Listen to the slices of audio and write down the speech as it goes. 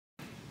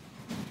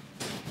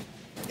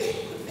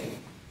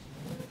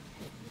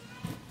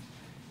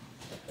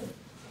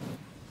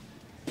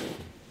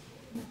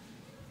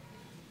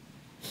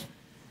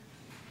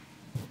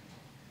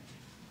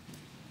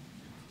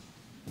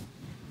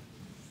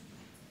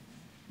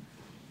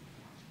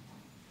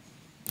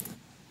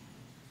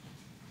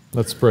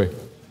Let's pray.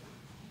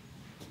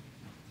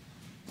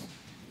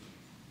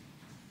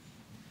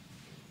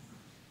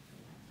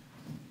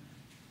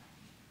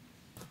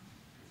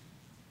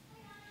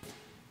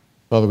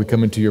 Father, we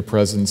come into your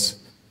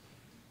presence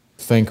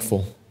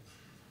thankful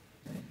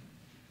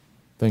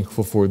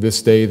for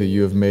this day that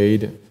you have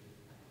made,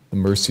 the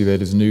mercy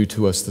that is new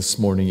to us this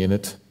morning in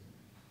it.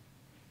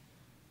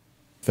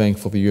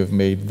 Thankful that you have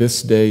made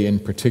this day in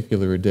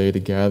particular a day to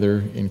gather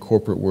in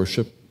corporate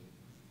worship,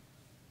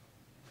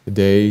 a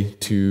day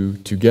to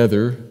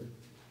together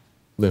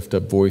lift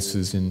up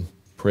voices in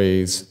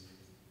praise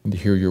and to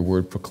hear your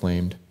word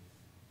proclaimed.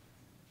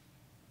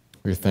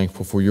 We are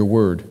thankful for your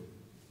word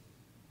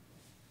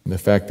and the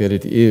fact that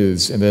it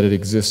is and that it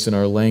exists in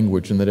our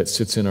language and that it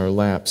sits in our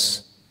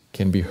laps,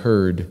 can be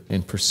heard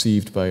and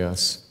perceived by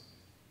us.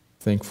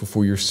 Thankful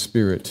for your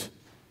Spirit,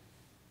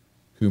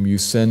 whom you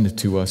send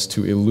to us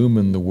to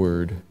illumine the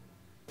word,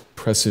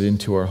 press it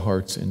into our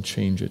hearts and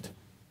change it.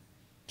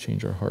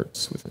 Change our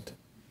hearts with it.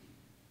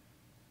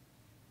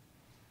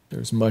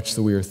 There's much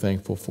that we are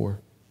thankful for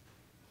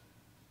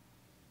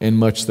and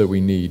much that we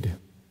need.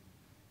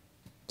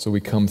 So we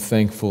come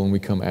thankful and we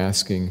come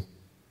asking,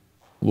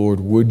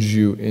 Lord, would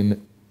you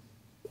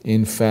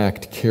in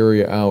fact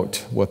carry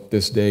out what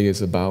this day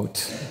is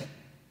about,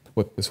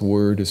 what this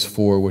word is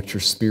for, what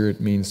your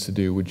Spirit means to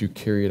do? Would you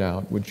carry it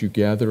out? Would you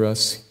gather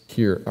us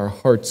here, our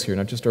hearts here,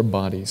 not just our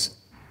bodies,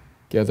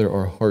 gather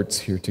our hearts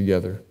here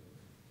together.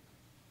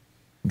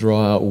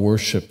 Draw out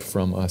worship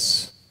from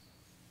us.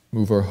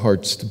 Move our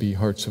hearts to be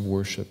hearts of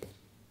worship.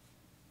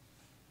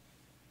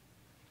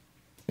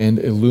 And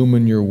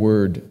illumine your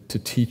word to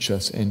teach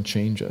us and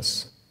change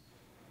us.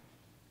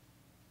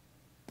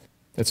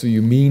 That's what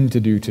you mean to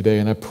do today,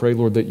 and I pray,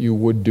 Lord, that you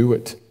would do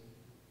it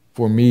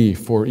for me,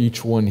 for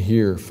each one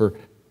here, for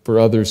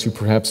others who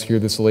perhaps hear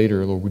this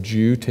later. Lord, would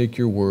you take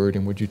your word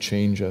and would you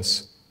change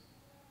us?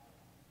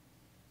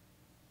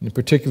 In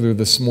particular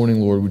this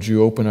morning, Lord, would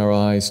you open our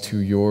eyes to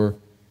your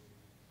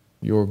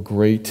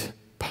great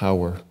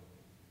power,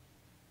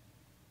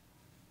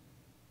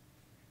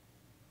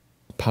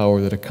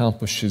 power that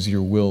accomplishes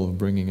your will of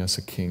bringing us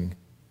a king.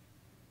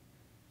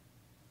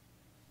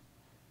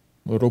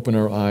 Lord, open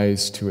our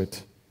eyes to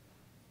it.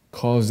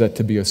 Cause that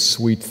to be a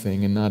sweet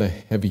thing and not a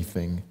heavy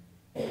thing,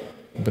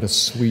 but a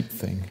sweet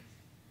thing.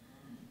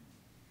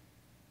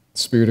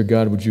 Spirit of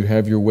God, would you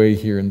have your way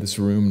here in this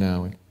room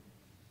now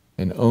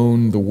and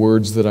own the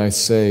words that I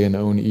say and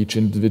own each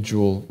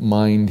individual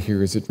mind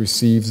here as it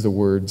receives the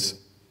words.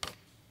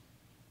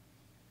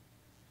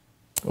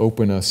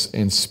 Open us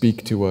and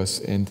speak to us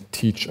and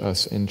teach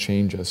us and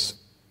change us.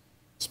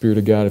 Spirit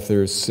of God, if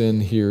there is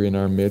sin here in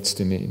our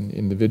midst, in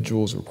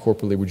individuals or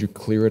corporately, would you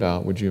clear it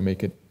out? Would you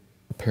make it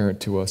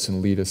apparent to us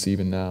and lead us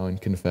even now in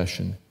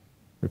confession,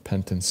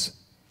 repentance?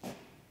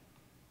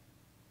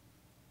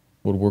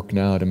 Lord, work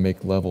now to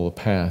make level a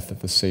path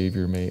that the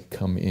Savior may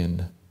come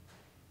in,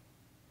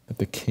 that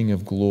the King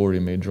of glory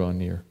may draw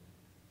near.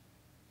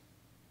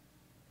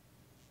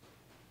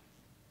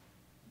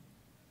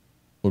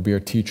 Lord, be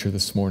our teacher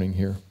this morning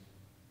here.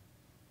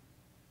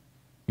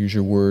 Use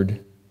your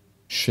word,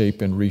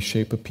 shape and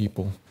reshape a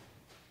people.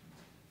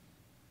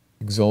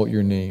 Exalt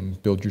your name,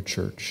 build your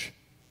church.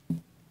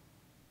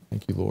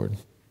 Thank you, Lord.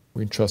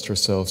 We entrust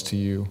ourselves to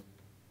you,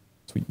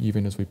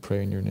 even as we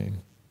pray in your name.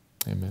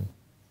 Amen.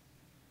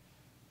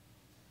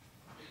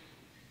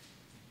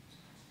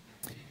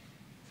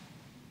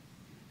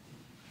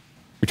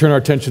 We turn our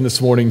attention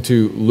this morning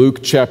to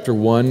Luke chapter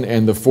 1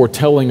 and the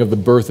foretelling of the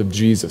birth of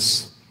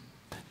Jesus.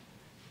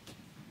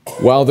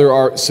 While there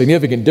are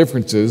significant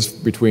differences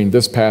between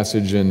this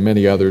passage and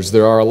many others,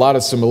 there are a lot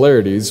of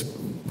similarities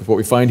with what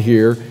we find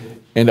here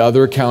and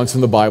other accounts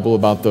in the Bible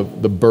about the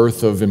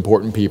birth of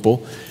important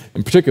people.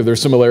 In particular, there are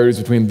similarities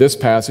between this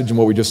passage and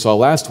what we just saw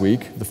last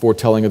week, the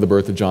foretelling of the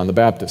birth of John the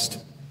Baptist.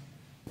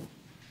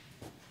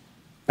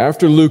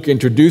 After Luke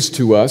introduced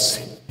to us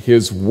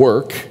his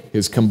work,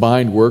 his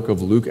combined work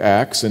of Luke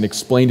Acts, and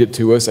explained it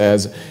to us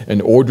as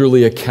an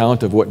orderly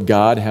account of what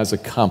God has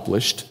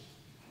accomplished,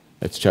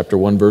 that's chapter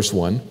 1, verse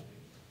 1.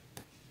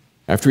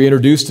 After he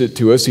introduced it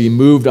to us, he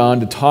moved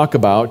on to talk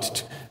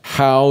about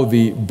how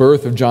the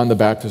birth of John the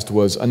Baptist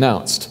was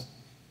announced.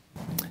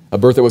 A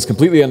birth that was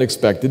completely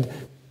unexpected,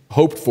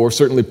 hoped for,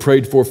 certainly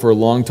prayed for a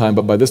long time,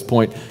 but by this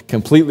point,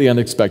 completely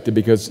unexpected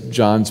because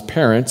John's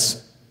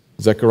parents,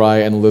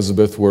 Zechariah and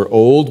Elizabeth, were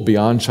old,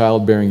 beyond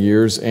childbearing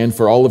years, and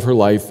for all of her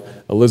life,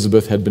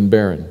 Elizabeth had been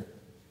barren,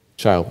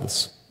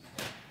 childless.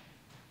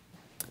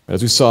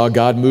 As we saw,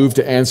 God moved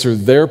to answer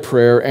their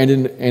prayer and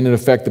in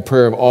effect the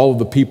prayer of all of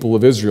the people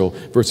of Israel.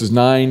 Verses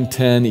 9,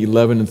 10,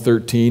 11, and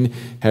 13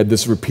 had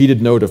this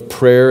repeated note of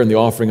prayer and the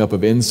offering up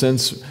of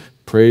incense,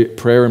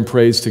 prayer and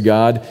praise to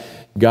God.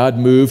 God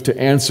moved to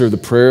answer the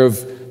prayer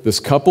of this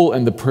couple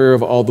and the prayer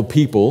of all the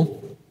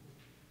people.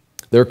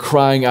 They're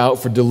crying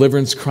out for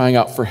deliverance, crying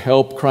out for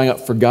help, crying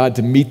out for God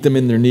to meet them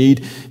in their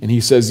need. And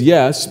he says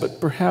yes, but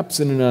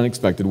perhaps in an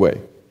unexpected way.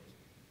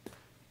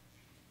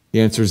 He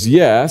answers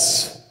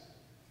yes,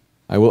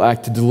 I will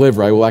act to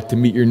deliver, I will act to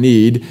meet your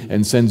need,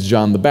 and sends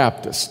John the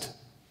Baptist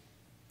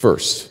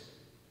first.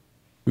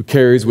 who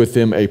carries with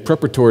him a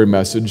preparatory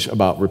message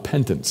about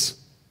repentance.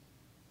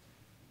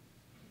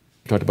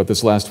 We talked about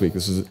this last week.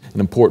 This is an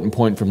important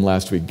point from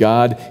last week.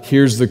 God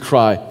hears the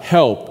cry,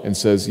 help, and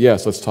says,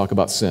 yes, let's talk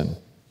about sin.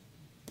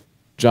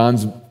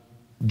 John's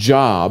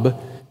job,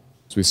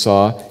 as we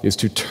saw, is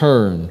to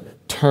turn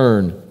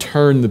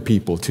the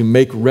people, to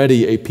make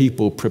ready a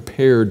people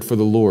prepared for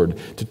the Lord,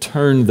 to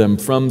turn them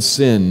from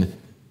sin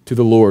to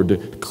the Lord, to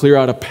clear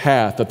out a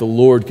path that the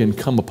Lord can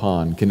come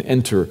upon, can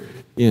enter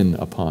in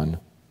upon.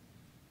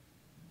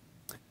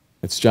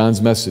 It's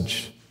John's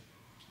message.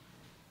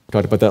 We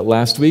talked about that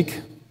last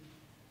week.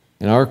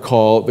 And the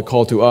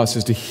call to us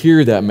is to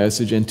hear that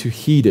message and to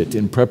heed it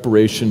in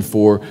preparation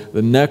for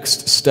the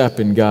next step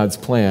in God's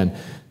plan,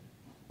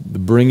 the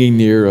bringing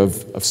near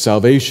of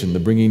salvation, the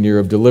bringing near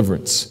of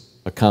deliverance,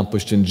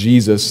 accomplished in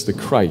Jesus the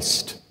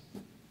Christ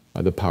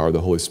by the power of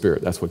the Holy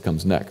Spirit. That's what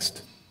comes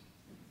next.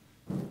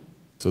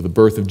 So the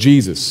birth of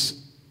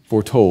Jesus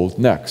foretold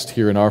next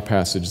here in our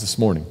passage this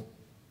morning.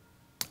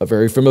 A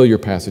very familiar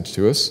passage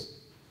to us.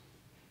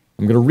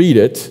 I'm going to read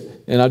it,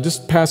 and I'll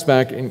just pass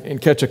back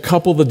and catch a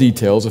couple of the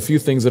details, a few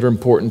things that are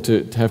important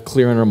to have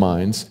clear in our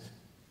minds.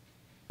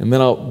 And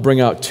then I'll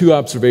bring out two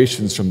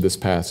observations from this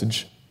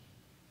passage,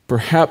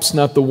 perhaps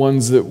not the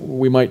ones that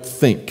we might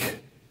think.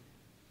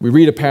 We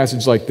read a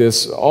passage like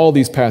this, all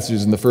these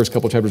passages in the first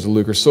couple chapters of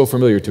Luke are so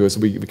familiar to us,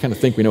 we kind of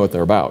think we know what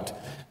they're about,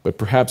 but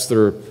perhaps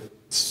they're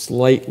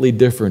slightly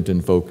different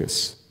in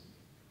focus.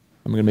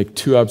 I'm going to make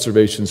two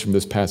observations from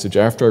this passage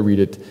after I read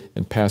it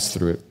and pass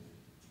through it.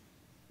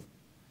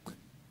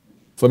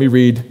 So let me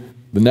read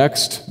the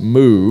next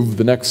move,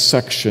 the next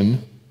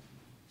section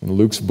in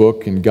Luke's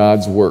book, in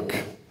God's work,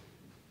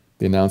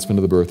 the announcement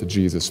of the birth of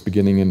Jesus,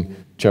 beginning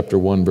in chapter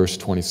 1, verse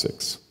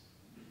 26.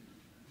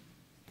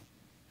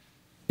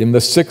 In the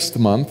 6th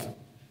month,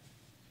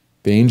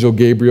 the angel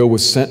Gabriel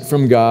was sent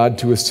from God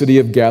to a city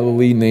of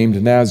Galilee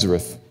named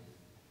Nazareth,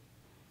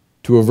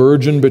 to a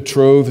virgin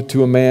betrothed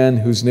to a man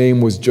whose name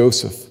was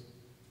Joseph,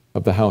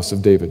 of the house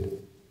of David.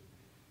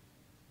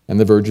 And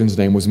the virgin's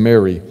name was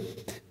Mary.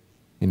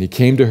 And he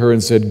came to her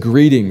and said,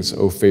 "Greetings,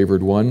 O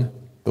favored one,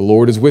 the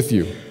Lord is with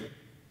you."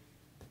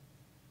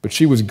 But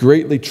she was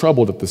greatly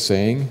troubled at the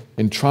saying,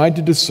 and tried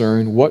to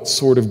discern what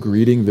sort of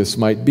greeting this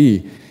might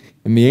be.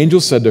 And the angel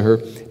said to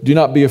her, "Do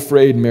not be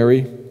afraid,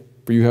 Mary,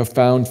 for you have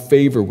found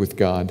favor with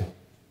God.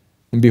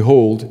 And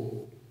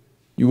behold,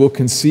 you will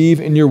conceive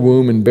in your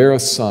womb and bear a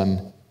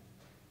son,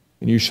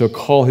 and you shall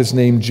call his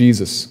name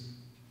Jesus.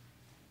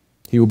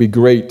 He will be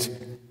great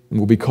and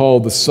will be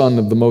called the Son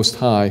of the Most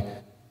High.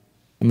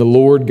 And the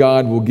Lord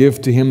God will give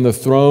to him the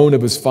throne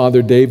of his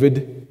father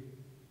David,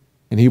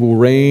 and he will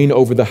reign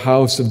over the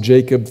house of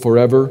Jacob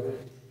forever,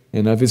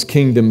 and of his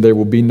kingdom there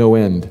will be no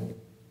end."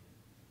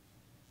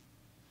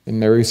 And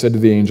Mary said to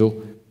the angel,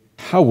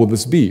 "How will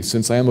this be,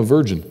 since I am a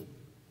virgin?"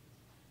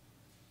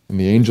 And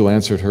the angel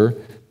answered her,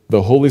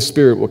 "The Holy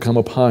Spirit will come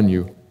upon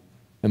you,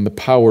 and the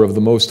power of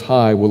the Most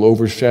High will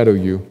overshadow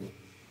you.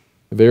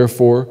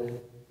 Therefore,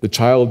 the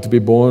child to be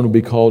born will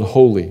be called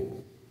Holy,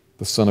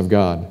 the Son of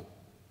God.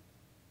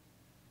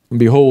 And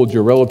behold,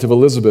 your relative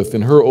Elizabeth,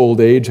 in her old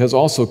age, has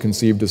also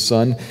conceived a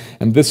son,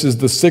 and this is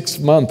the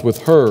 6th month with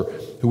her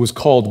who was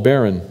called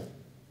barren.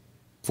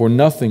 For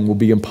nothing will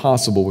be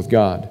impossible with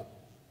God."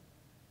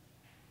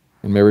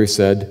 And Mary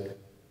said,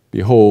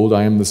 "Behold,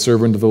 I am the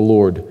servant of the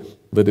Lord.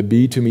 Let it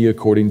be to me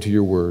according to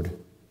your word."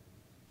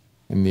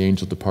 And the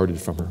angel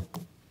departed from her.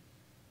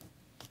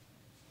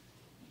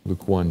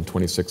 Luke 1,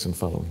 26 and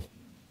following.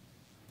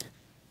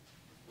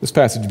 This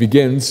passage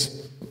begins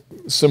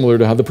similar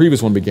to how the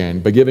previous one began,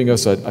 by giving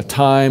us a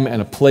time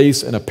and a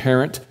place and a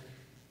parent.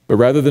 But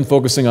rather than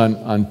focusing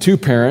on two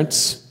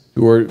parents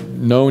who are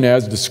known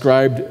as,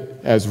 described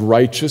as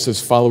righteous, as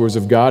followers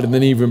of God, and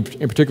then even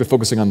in particular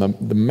focusing on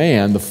the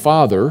man, the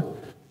father,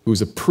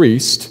 who's a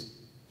priest,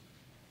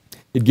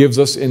 it gives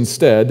us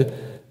instead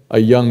a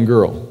young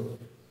girl,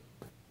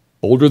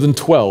 older than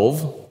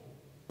 12,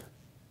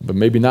 but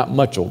maybe not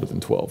much older than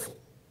 12.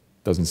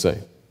 Doesn't say.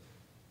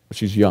 But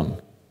she's young.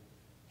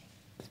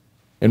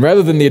 And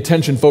rather than the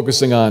attention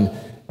focusing on,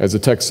 as the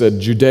text said,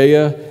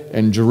 Judea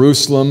and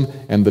Jerusalem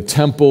and the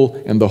temple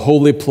and the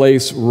holy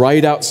place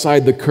right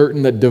outside the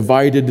curtain that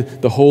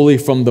divided the holy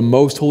from the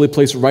most holy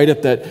place, right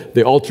at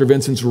the altar of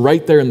incense,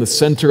 right there in the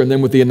center, and then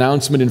with the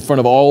announcement in front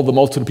of all the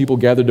multitude of people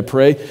gathered to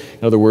pray.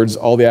 In other words,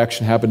 all the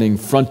action happening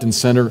front and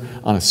center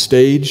on a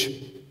stage.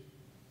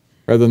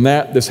 Rather than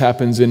that, this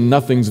happens in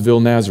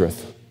Nothingsville,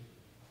 Nazareth.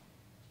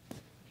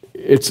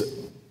 It's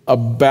a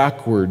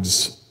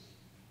backwards,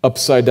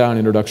 upside-down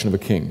introduction of a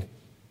king.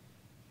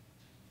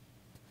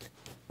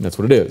 And that's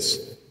what it is.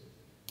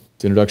 It's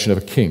the introduction of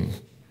a king.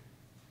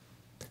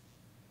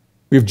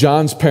 We have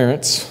John's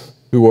parents,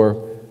 who are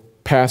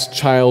past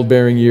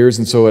childbearing years,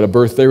 and so at a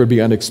birth there would be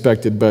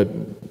unexpected, but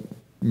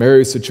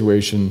Mary's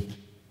situation,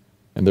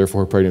 and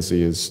therefore her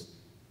pregnancy, is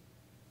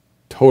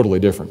totally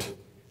different.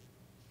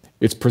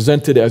 It's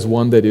presented as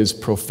one that is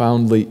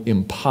profoundly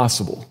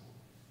impossible.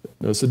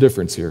 Notice the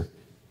difference here.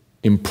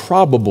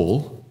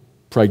 Improbable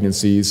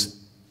pregnancies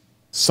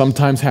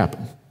sometimes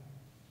happen.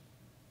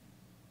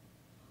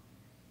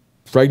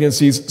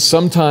 Pregnancies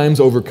sometimes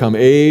overcome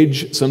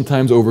age,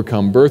 sometimes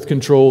overcome birth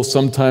control,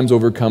 sometimes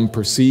overcome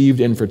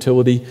perceived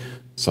infertility.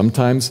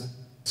 Sometimes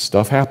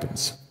stuff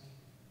happens.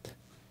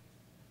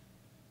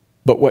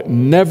 But what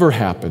never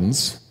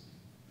happens,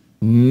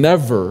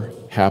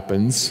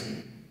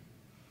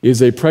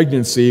 is a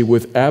pregnancy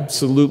with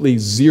absolutely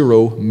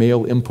zero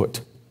male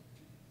input.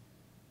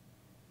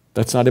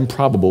 That's not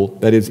improbable,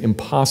 that is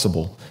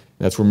impossible.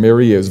 That's where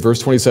Mary is. Verse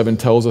 27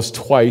 tells us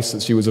twice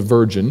that she was a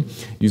virgin,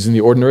 using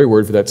the ordinary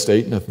word for that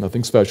state,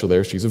 nothing special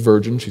there. She's a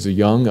virgin, she's a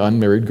young,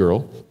 unmarried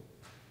girl.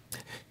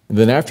 And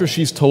then after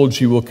she's told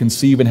she will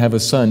conceive and have a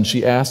son,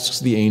 she asks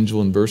the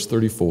angel in verse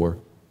 34,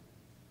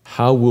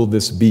 "How will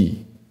this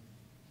be?"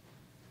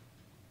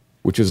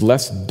 Which is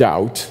less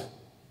doubt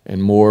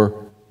and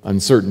more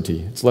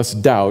uncertainty. It's less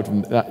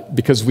doubt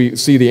because we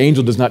see the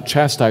angel does not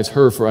chastise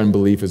her for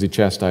unbelief as he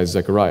chastised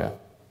Zechariah.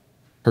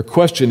 Her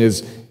question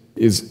is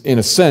in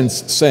a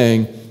sense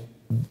saying,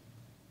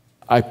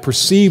 I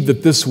perceive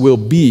that this will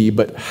be,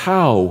 but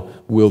how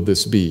will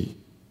this be?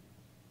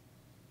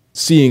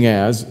 Seeing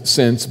as,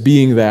 since,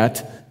 being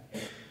that,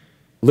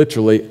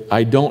 literally,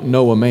 I don't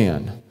know a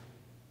man.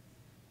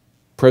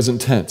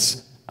 Present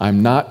tense,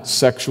 I'm not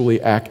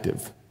sexually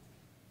active.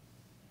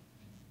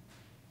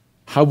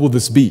 How will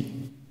this be?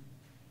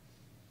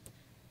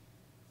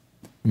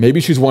 Maybe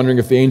she's wondering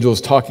if the angel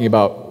is talking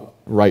about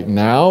right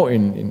now,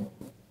 in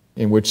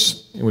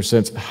which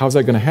sense, how's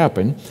that going to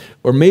happen?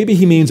 Or maybe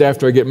he means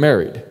after I get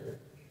married.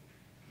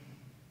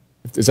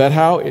 Is that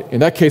how? In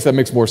that case, that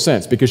makes more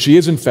sense, because she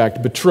is in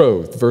fact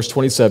betrothed. Verse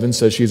 27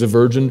 says she's a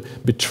virgin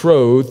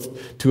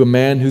betrothed to a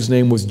man whose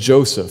name was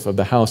Joseph of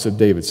the house of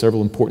David.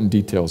 Several important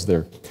details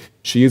there.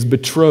 She is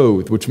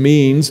betrothed, which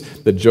means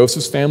that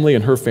Joseph's family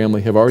and her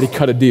family have already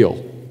cut a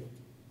deal.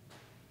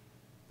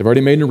 They've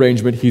already made an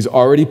arrangement. He's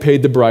already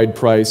paid the bride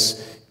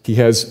price. He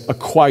has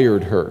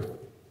acquired her.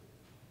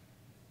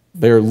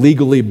 They are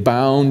legally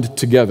bound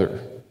together,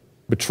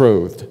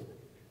 betrothed.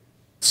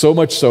 So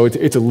much so,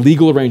 it's a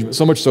legal arrangement,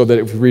 so much so that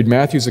if we read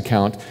Matthew's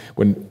account,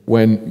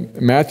 when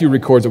Matthew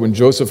records that when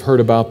Joseph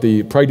heard about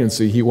the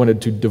pregnancy, he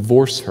wanted to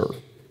divorce her.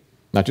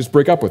 Not just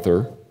break up with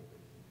her,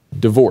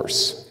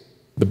 divorce.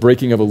 The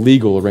breaking of a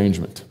legal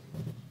arrangement.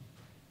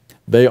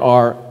 They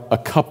are a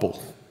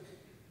couple,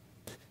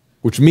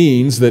 which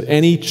means that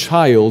any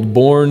child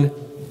born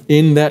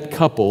in that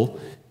couple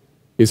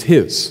is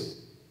his,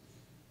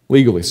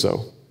 legally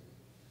so.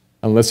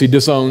 Unless he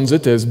disowns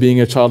it as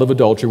being a child of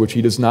adultery, which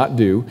he does not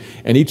do.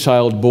 Any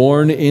child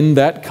born in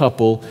that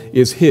couple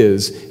is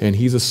his, and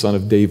he's a son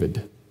of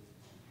David.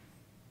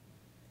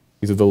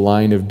 He's of the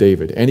line of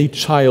David. Any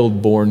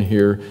child born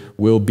here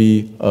will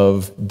be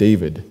of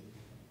David,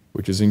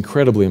 which is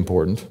incredibly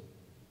important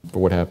for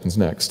what happens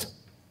next.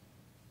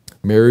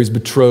 Mary's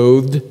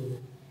betrothed.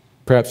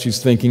 Perhaps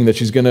she's thinking that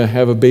she's going to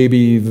have a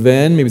baby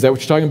then. Maybe is that what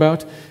you're talking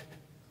about?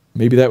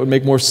 Maybe that would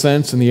make more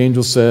sense. And the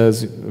angel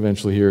says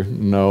eventually here,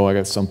 no, I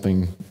got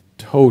something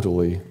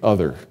totally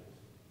other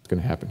that's going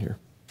to happen here.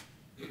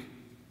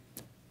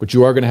 But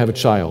you are going to have a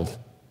child,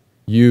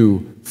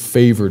 you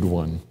favored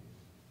one.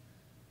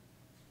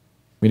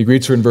 When he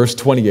greets her in verse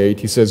 28,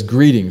 he says,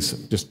 greetings,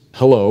 just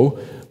hello,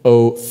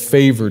 O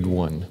favored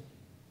one,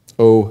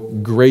 O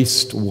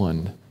graced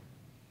one.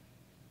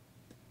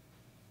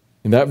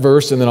 In that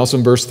verse, and then also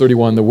in verse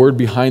 31, the word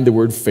behind the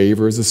word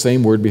favor is the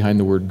same word behind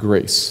the word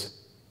grace.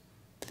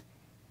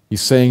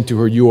 He's saying to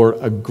her, you are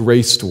a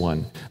graced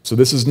one. So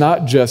this is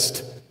not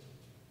just,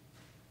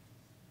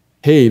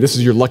 hey, this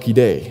is your lucky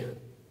day.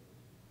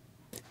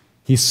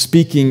 He's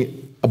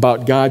speaking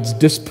about God's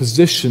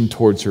disposition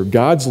towards her.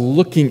 God's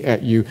looking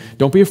at you.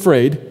 Don't be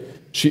afraid.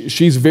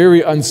 She's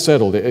very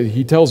unsettled.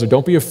 He tells her,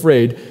 don't be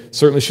afraid.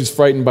 Certainly she's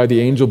frightened by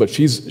the angel, but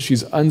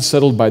she's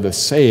unsettled by the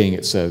saying,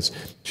 it says.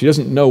 She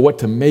doesn't know what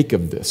to make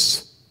of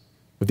this.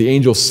 What the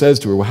angel says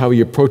to her, how he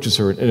approaches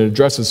her and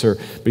addresses her.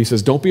 But he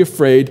says, don't be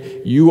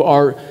afraid. You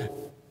are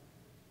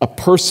a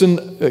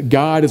person that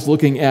God is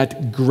looking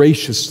at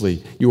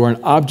graciously. You are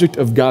an object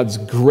of God's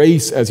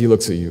grace as he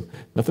looks at you.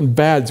 Nothing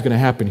bad is going to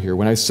happen here.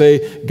 When I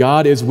say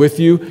God is with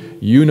you,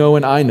 you know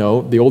and I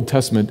know, the Old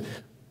Testament,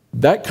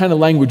 that kind of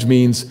language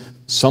means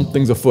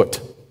something's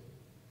afoot.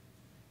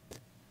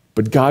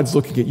 But God's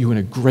looking at you in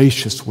a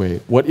gracious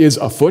way. What is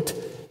afoot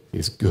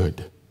is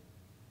good.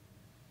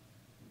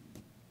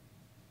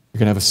 You're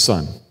going to have a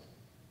son.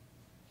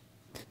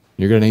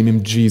 You're going to name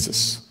him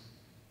Jesus.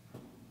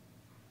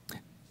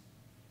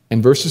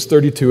 And verses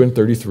 32 and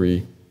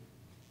 33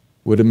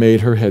 would have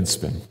made her head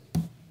spin.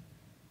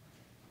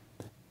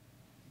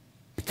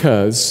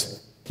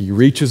 Because he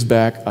reaches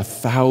back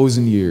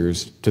 1,000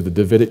 years to the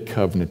Davidic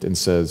covenant and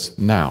says,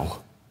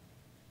 now,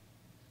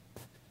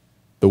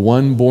 the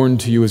one born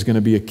to you is going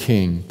to be a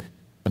king,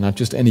 but not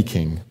just any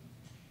king.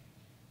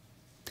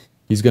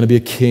 He's going to be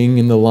a king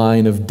in the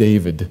line of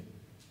David,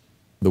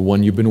 the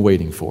one you've been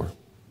waiting for.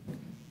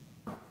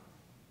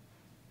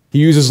 He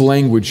uses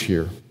language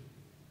here.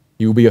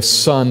 He will be a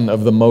son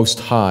of the Most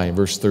High,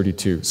 verse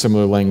 32.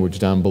 Similar language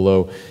down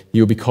below.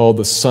 He will be called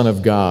the Son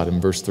of God in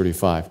verse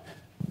 35.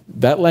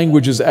 That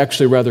language is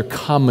actually rather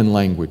common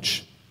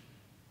language.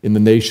 in the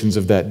nations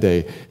of that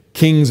day.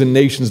 Kings and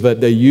nations of that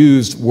day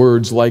used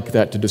words like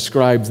that to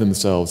describe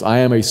themselves. I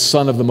am a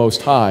son of the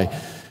Most High,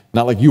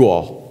 not like you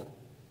all.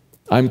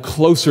 I'm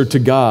closer to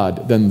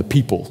God than the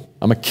people.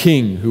 I'm a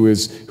king who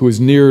is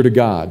nearer to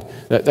God.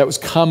 That was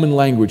common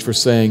language for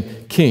saying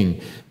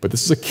king. But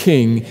this is a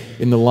king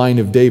in the line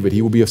of David.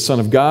 He will be a son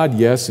of God,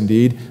 yes,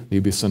 indeed. He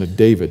will be a son of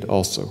David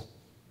also.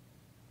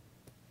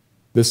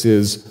 This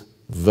is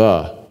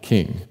the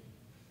king,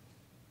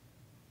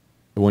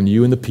 the one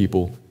you and the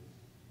people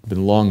have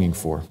been longing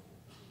for.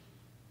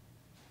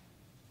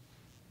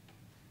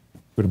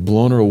 Would have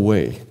blown her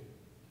away.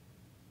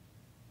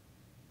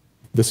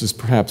 This is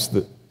perhaps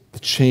the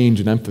change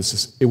in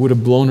emphasis. It would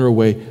have blown her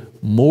away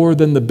more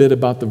than the bit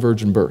about the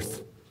virgin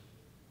birth.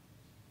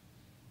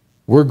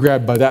 We're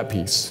grabbed by that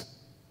piece.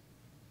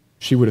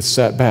 She would have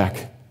sat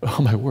back.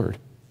 Oh, my word.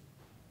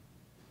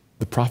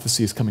 The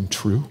prophecy is coming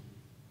true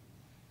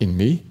in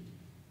me.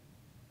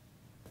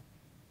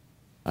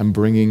 I'm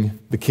bringing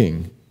the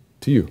king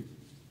to you.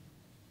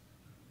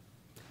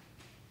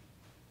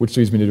 Which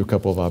leads me to do a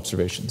couple of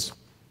observations.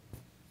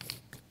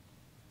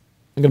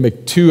 I'm going to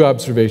make two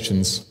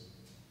observations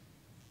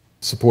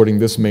supporting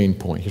this main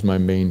point. Here's my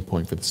main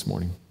point for this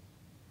morning.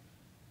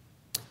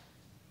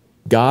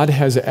 God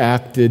has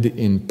acted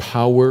in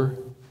power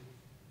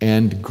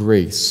and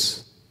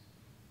grace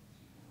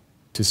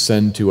to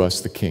send to us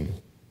the King.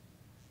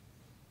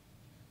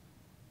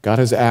 God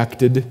has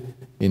acted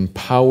in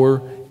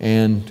power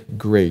and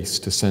grace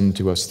to send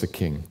to us the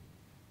King.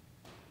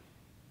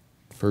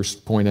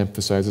 First point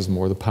emphasizes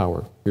more the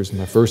power. Here's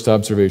my first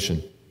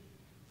observation.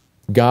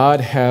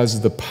 God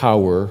has the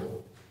power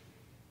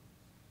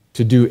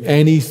to do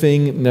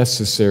anything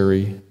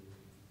necessary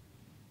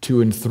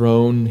to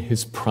enthrone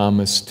His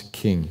promised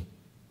King.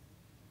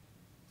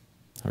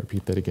 I'll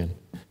repeat that again.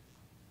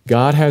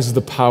 God has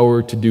the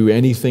power to do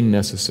anything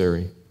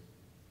necessary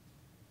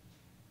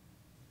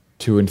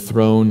to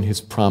enthrone His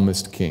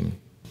promised King.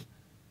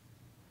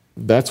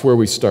 That's where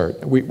we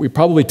start. We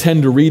probably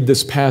tend to read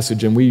this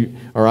passage and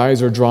our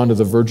eyes are drawn to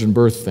the virgin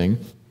birth thing,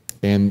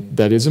 and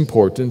that is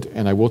important,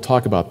 and I will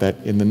talk about that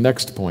in the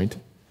next point.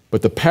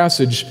 But the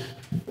passage,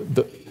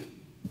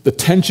 the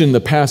tension in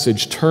the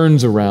passage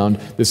turns around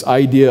this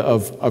idea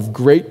of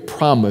great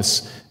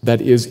promise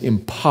that is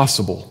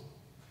impossible,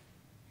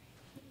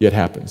 yet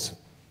happens.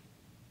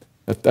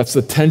 That's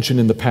the tension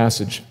in the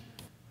passage.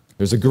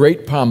 There's a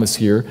great promise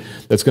here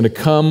that's going to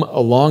come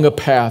along a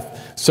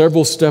path,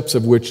 several steps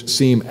of which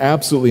seem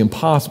absolutely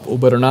impossible,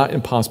 but are not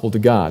impossible to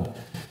God.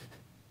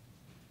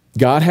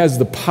 God has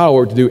the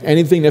power to do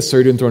anything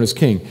necessary to enthrone His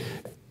King.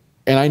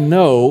 And I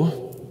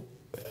know,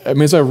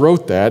 as I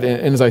wrote that,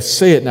 and as I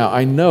say it now,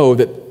 I know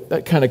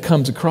that kind of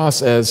comes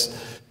across as,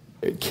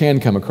 it can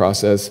come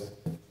across as,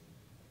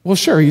 well,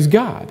 sure, He's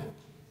God.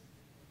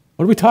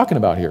 What are we talking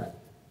about here?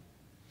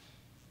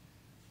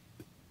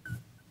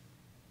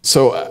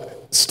 So,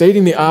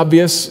 stating the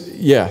obvious,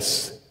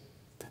 yes.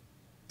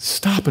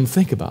 Stop and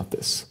think about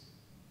this.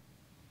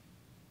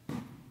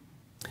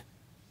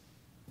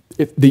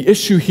 The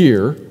issue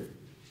here,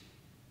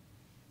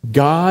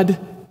 God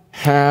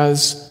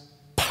has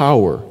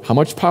power. How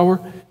much power?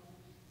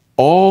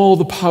 All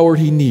the power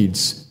He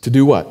needs to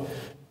do what?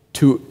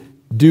 To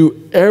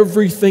do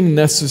everything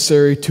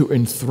necessary to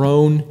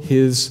enthrone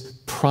His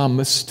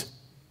promised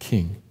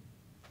King,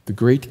 the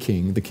great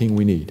King, the King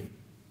we need.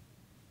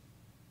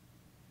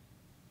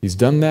 He's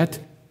done that.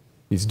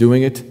 He's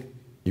doing it.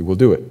 He will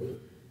do it.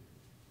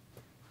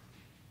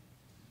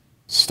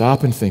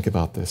 Stop and think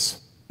about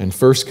this. And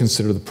first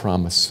consider the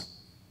promise,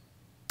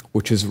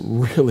 which is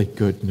really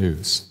good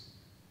news.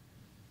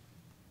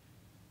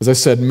 As I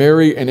said,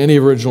 Mary and any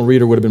original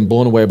reader would have been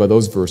blown away by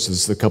those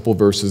verses, the couple of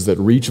verses that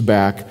reach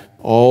back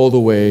all the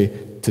way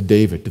to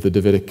David, to the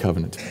Davidic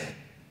covenant.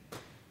 You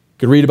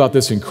could read about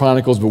this in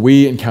Chronicles, but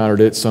we encountered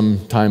it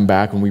some time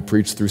back when we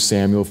preached through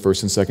Samuel,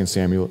 1st and 2nd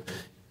Samuel.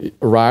 It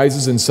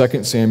arises in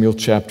 2 Samuel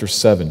chapter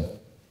 7.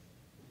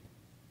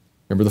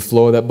 Remember the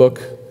flow of that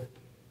book?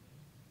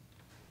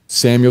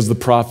 Samuel's the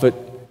prophet.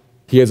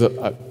 He has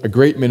a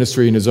great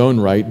ministry in his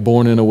own right,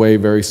 born in a way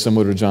very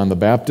similar to John the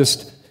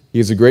Baptist. He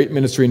has a great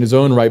ministry in his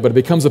own right, but it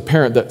becomes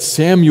apparent that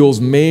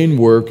Samuel's main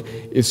work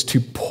is to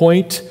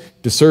point,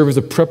 to serve as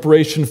a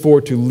preparation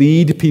for, to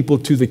lead people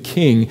to the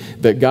king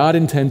that God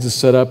intends to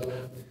set up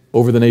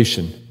over the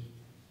nation.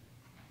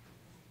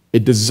 A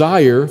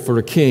desire for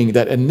a king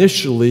that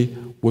initially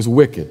was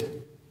wicked.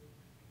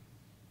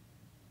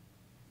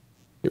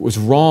 It was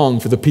wrong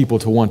for the people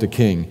to want a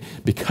king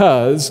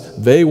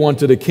because they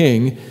wanted a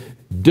king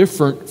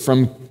different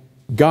from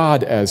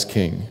God as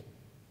king.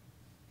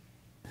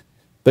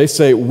 They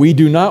say, we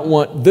do not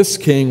want this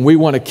king, we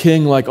want a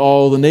king like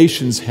all the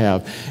nations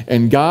have.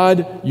 And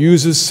God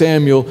uses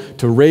Samuel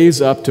to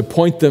raise up, to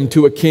point them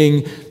to a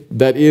king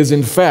that is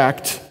in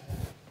fact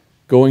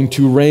going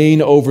to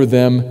reign over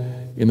them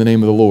in the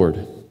name of the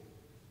Lord.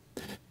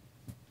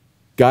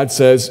 God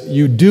says,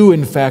 you do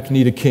in fact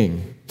need a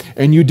king.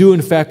 And you do,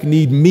 in fact,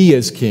 need me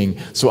as king.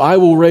 So I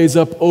will raise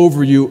up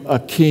over you a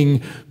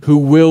king who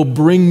will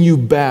bring you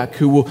back,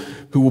 who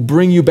will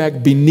bring you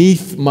back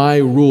beneath my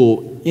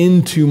rule,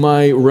 into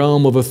my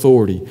realm of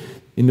authority,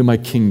 into my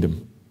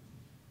kingdom.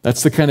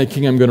 That's the kind of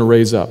king I'm going to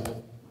raise up.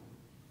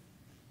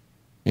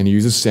 And he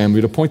uses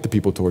Samuel to point the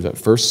people towards that.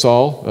 First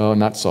Saul,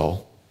 not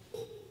Saul.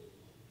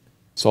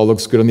 Saul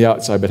looks good on the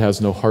outside but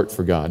has no heart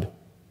for God.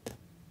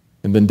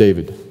 And then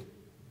David.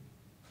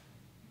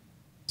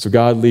 So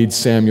God leads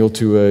Samuel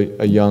to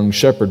a young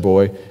shepherd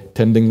boy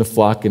tending the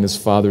flock in his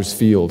father's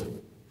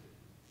field.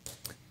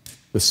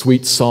 The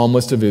sweet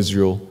psalmist of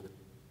Israel,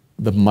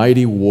 the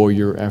mighty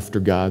warrior after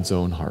God's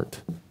own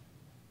heart.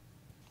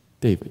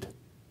 David.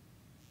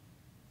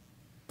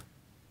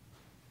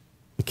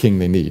 The king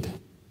they need.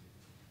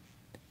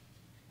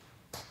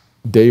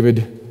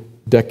 David,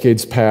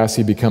 decades pass,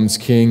 he becomes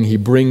king. He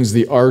brings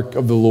the ark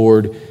of the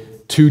Lord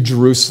to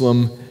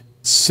Jerusalem,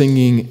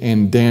 singing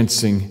and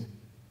dancing,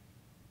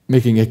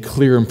 making a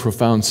clear and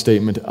profound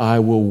statement. I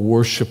will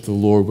worship the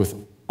Lord with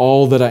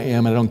all that I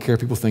am, and I don't care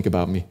if people think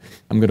about me.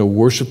 I'm going to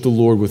worship the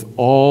Lord with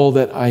all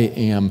that I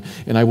am,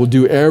 and I will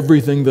do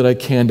everything that I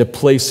can to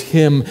place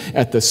Him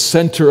at the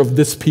center of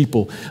this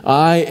people.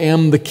 I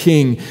am the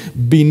king,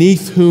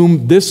 beneath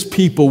whom this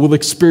people will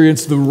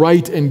experience the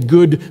right and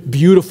good,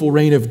 beautiful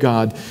reign of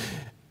God.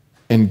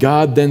 And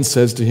God then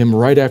says to him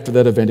right after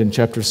that event in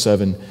chapter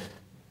 7,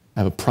 I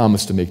have a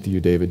promise to make to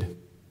you, David.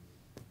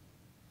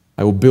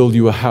 I will build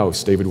you a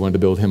house. David wanted to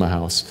build him a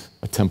house,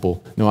 a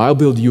temple. No, I'll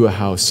build you a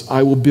house.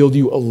 I will build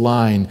you a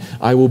line.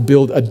 I will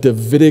build a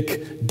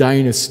Davidic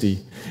dynasty.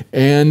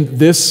 And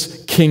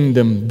this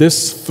kingdom,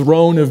 this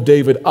throne of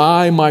David,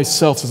 I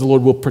myself, says the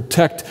Lord, will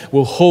protect,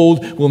 will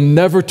hold, will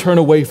never turn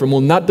away from, will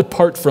not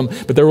depart from.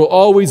 But there will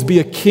always be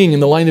a king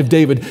in the line of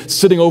David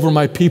sitting over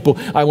my people.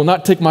 I will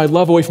not take my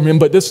love away from him,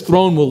 but this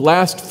throne will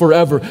last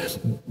forever.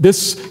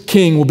 This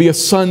king will be a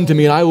son to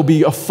me, and I will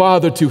be a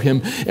father to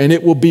him, and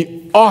it will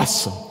be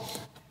awesome.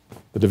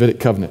 The Davidic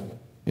covenant.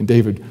 And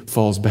David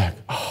falls back.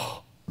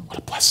 Oh, what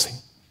a blessing.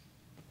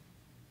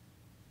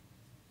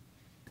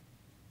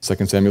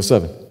 2 Samuel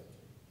 7.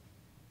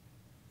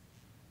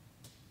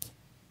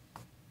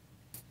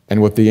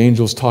 And what the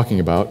angel's talking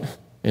about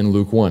in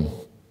Luke 1.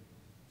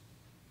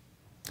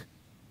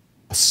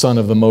 A son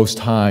of the Most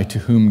High to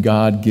whom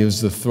God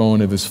gives the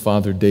throne of his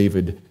father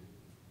David.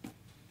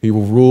 He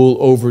will rule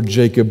over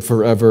Jacob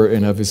forever,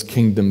 and of his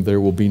kingdom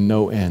there will be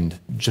no end,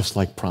 just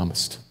like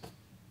promised.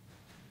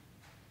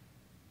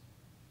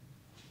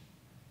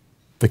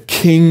 The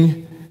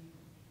king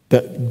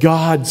that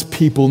God's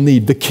people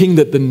need, the king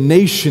that the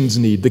nations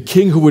need, the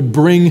king who would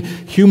bring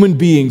human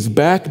beings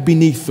back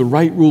beneath the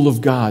right rule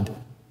of God,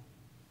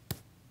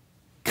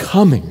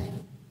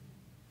 coming.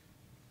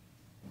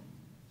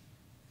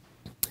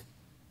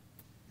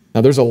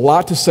 Now, there's a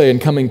lot to say in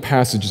coming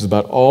passages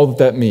about all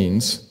that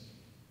means.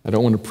 I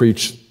don't want to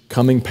preach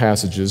coming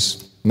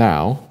passages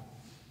now.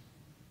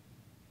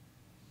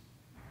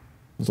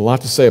 There's a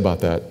lot to say about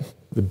that,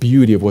 the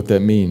beauty of what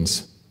that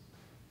means.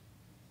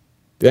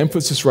 The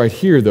emphasis right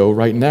here, though,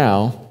 right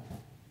now,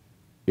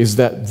 is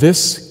that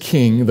this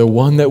king, the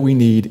one that we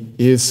need,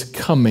 is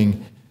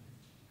coming,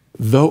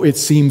 though it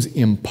seems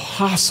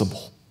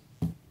impossible.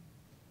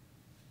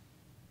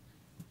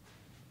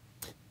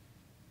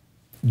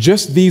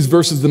 Just these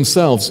verses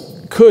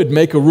themselves could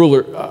make a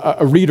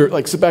reader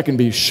like sit back and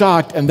be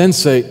shocked and then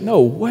say,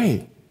 no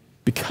way.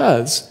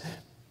 Because,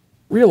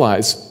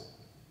 realize,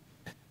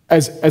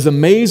 as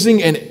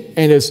amazing and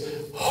as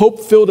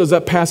hope-filled as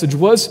that passage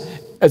was,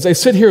 as I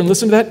sit here and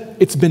listen to that,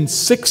 it's been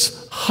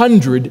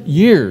 600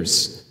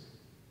 years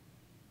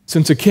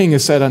since a king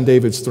has sat on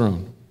David's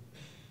throne.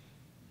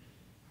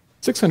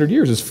 600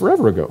 years is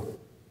forever ago.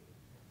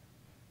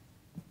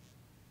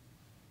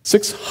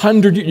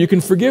 600, you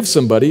can forgive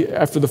somebody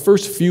after the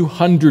first few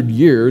hundred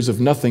years of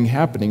nothing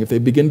happening if they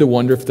begin to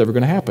wonder if it's ever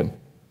going to happen.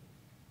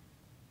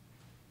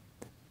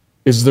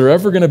 Is there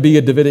ever going to be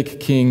a Davidic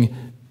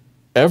king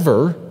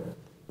ever,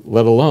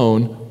 let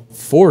alone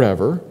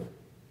forever?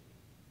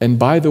 And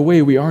by the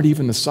way, we aren't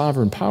even the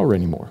sovereign power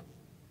anymore.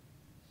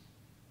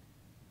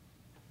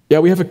 Yeah,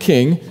 we have a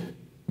king.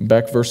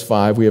 Back verse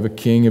 5, we have a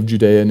king of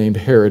Judea named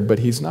Herod, but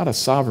he's not a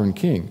sovereign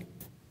king.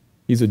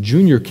 He's a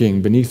junior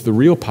king beneath the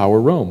real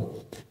power, Rome.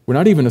 We're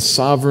not even a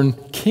sovereign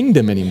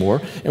kingdom anymore,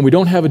 and we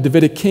don't have a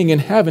Davidic king and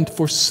haven't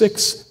for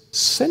 6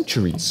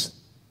 centuries.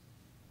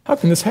 How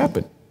can this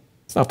happen?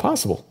 It's not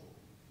possible.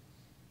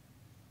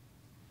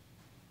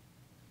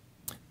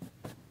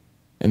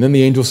 And then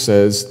the angel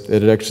says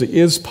that it actually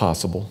is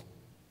possible.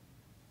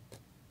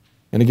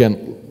 And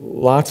again,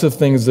 lots of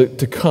things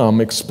to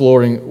come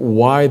exploring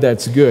why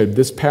that's good.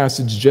 This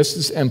passage just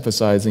is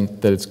emphasizing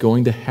that it's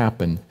going to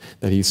happen,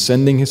 that he's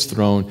sending his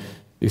throne,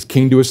 his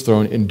king to his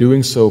throne, and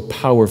doing so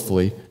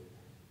powerfully.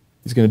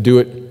 He's going to do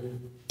it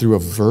through a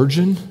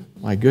virgin.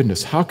 My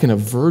goodness, how can a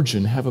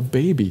virgin have a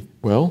baby?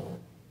 Well,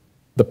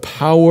 the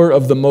power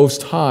of the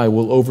Most High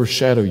will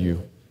overshadow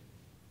you.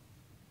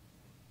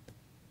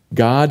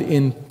 God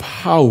in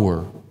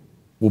power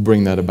will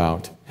bring that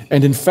about.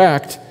 And in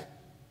fact,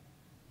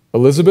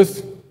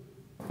 Elizabeth,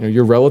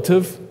 your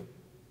relative,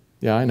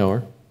 yeah, I know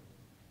her.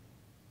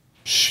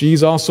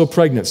 She's also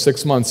pregnant,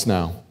 6 months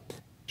now.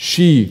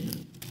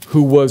 She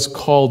who was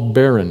called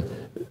barren.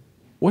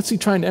 What's he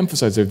trying to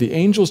emphasize there? The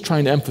angel's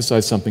trying to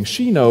emphasize something.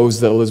 She knows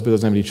that Elizabeth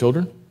doesn't have any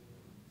children.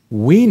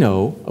 We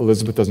know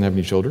Elizabeth doesn't have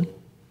any children.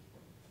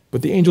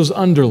 But the angel's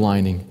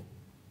underlining,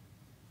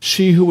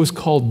 she who was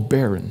called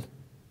barren.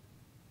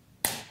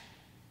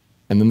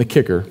 And then the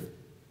kicker,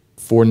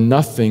 for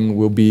nothing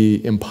will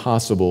be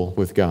impossible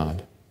with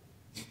God.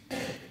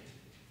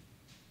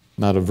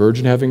 Not a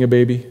virgin having a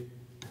baby,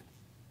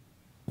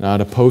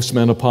 not a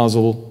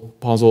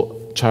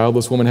postmenopausal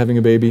childless woman having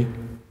a baby,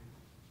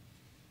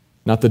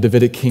 not the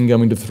Davidic king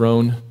coming to the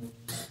throne.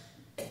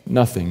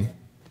 Nothing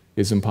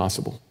is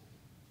impossible.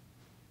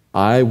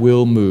 I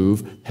will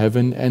move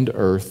heaven and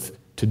earth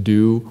to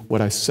do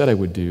what I said I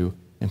would do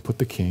and put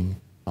the king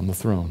on the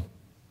throne.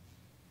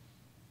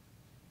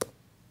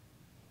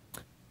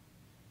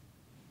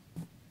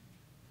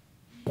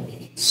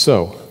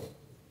 So,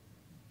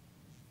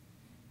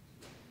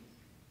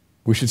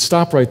 we should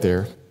stop right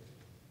there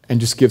and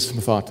just give some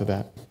thought to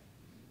that.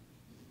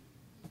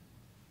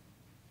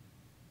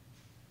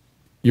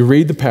 You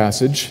read the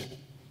passage,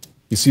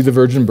 you see the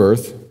virgin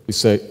birth, you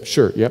say,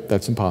 sure, yep,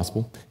 that's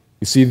impossible.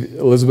 You see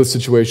Elizabeth's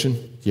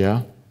situation,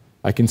 yeah.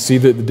 I can see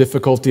the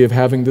difficulty of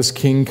having this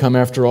king come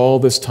after all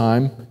this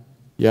time,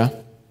 yeah.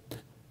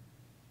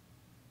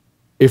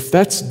 If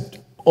that's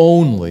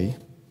only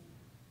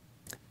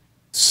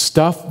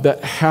stuff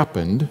that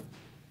happened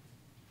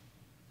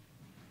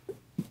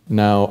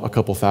now a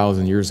couple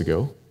thousand years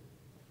ago,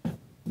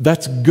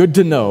 that's good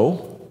to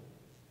know,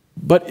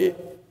 but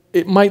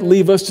it might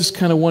leave us just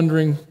kind of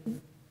wondering,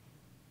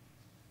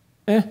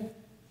 maybe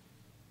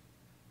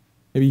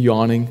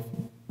yawning,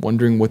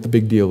 wondering what the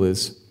big deal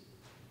is.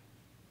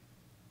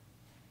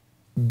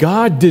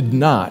 God did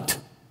not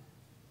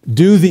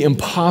do the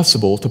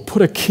impossible to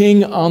put a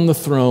king on the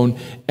throne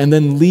and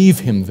then leave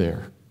him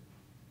there.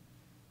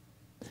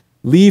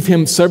 Leave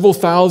him several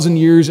thousand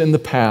years in the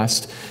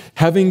past,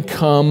 having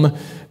come,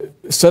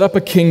 set up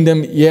a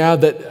kingdom. Yeah,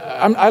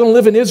 I don't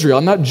live in Israel.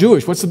 I'm not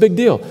Jewish. What's the big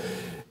deal?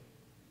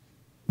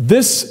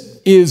 This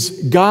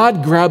is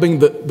God grabbing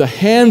the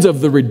hands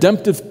of the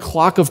redemptive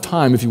clock of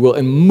time, if you will,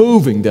 and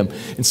moving them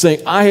and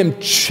saying, I am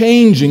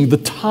changing the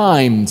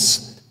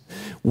times.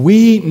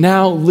 We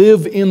now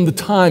live in the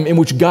time in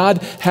which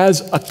God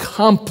has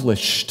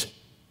accomplished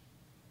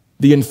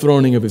the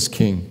enthroning of his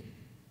king.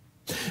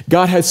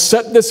 God has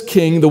set this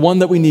king, the one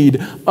that we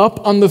need,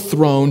 up on the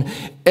throne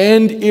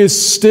and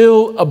is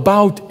still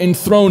about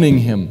enthroning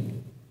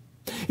him.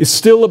 Is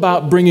still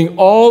about bringing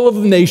all of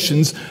the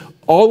nations,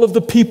 all of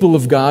the people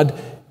of God,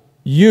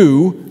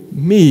 you,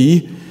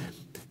 me,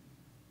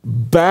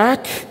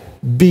 back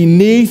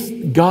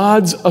beneath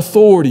God's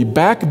authority,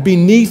 back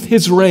beneath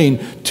his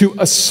reign, to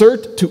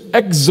assert, to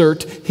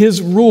exert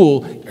his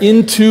rule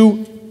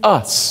into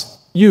us,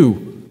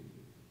 you.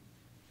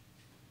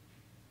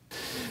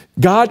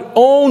 God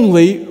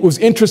only was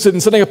interested in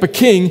setting up a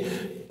king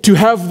to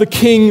have the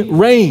king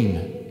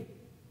reign.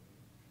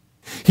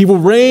 He will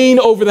reign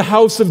over the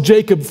house of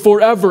Jacob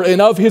forever,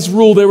 and of his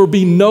rule there will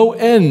be no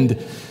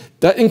end.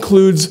 That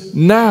includes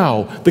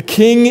now. The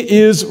king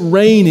is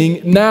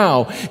reigning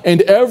now.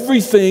 And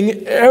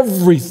everything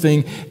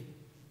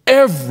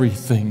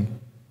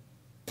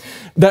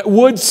that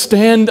would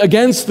stand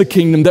against the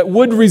kingdom, that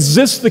would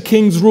resist the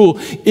king's rule,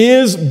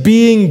 is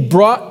being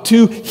brought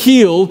to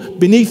heel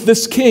beneath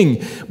this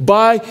king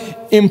by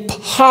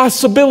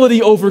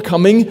impossibility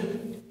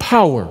overcoming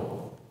power.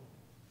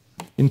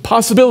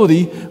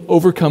 Impossibility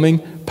overcoming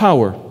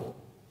power.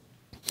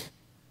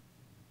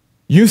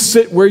 You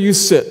sit where you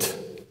sit,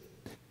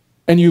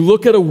 and you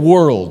look at a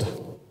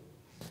world.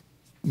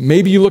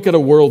 Maybe you look at a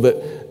world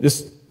that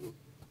just,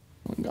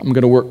 I'm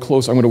going to work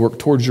close, I'm going to work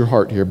towards your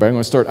heart here, but I'm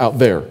going to start out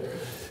there.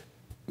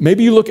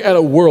 Maybe you look at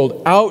a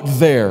world out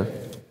there,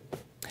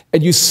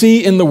 and you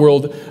see in the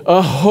world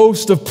a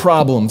host of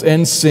problems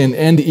and sin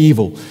and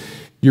evil.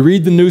 You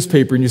read the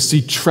newspaper and you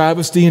see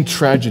travesty and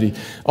tragedy,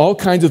 all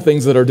kinds of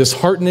things that are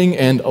disheartening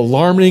and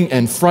alarming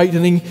and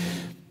frightening.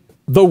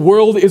 The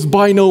world is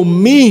by no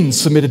means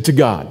submitted to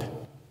God.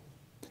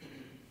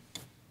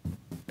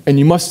 And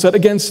you must set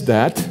against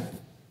that,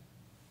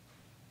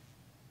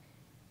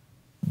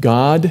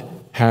 God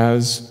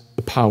has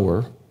the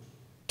power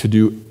to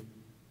do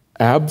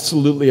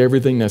absolutely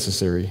everything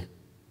necessary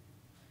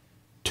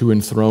to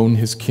enthrone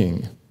his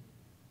king.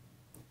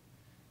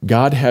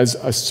 God has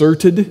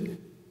asserted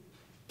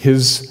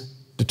his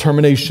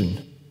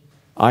determination.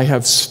 I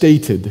have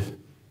stated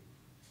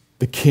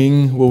the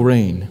king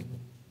reign.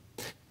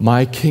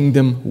 My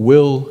kingdom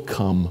will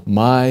come.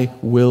 My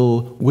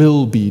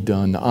will be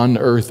done on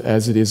earth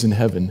as it is in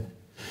heaven.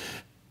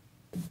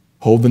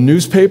 Hold the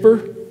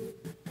newspaper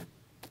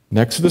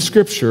next to the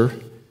scripture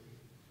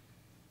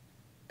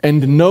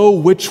and know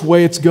which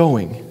way it's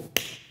going.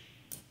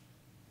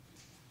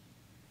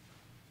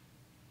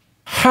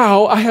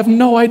 How? I have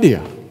no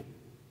idea.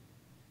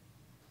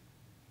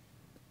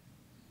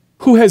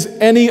 Who has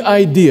any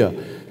idea?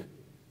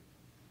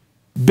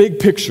 Big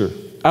picture,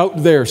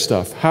 out there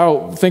stuff.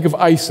 Think of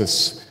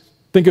ISIS.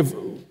 Think of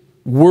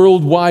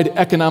worldwide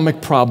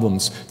economic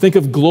problems. Think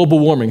of global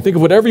warming. Think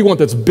of whatever you want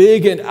that's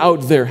big and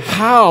out there.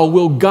 How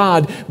will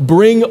God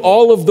bring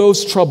all of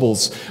those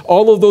troubles,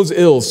 all of those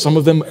ills, some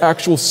of them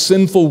actual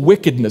sinful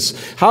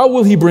wickedness? How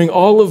will he bring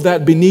all of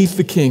that beneath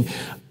the king?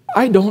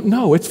 I don't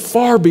know. It's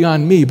far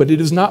beyond me, but it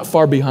is not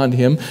far beyond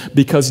him,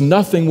 because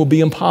nothing will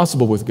be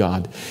impossible with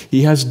God.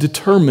 He has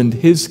determined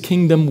his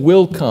kingdom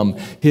will come.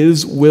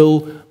 His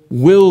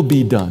will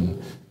be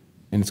done.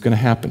 And it's going to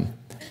happen.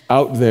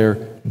 Out there,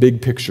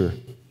 big picture.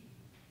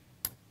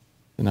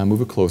 And I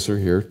move it closer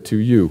here to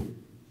you.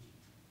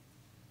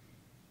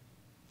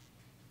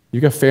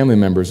 You got family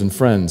members and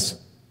friends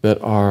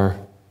that are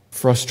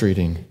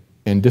frustrating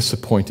and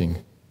disappointing.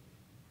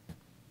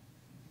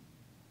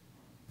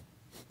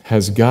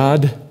 Has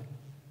God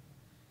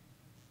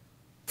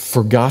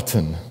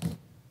forgotten?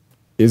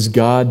 Is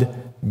God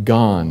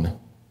gone?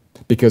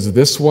 Because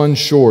this one,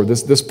 sure,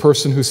 this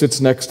person who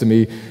sits next to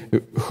me,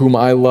 whom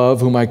I love,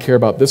 whom I care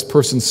about, this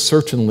person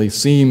certainly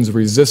seems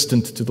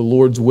resistant to the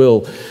Lord's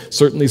will,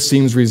 certainly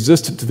seems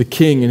resistant to the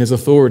king and his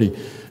authority.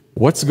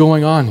 What's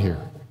going on here?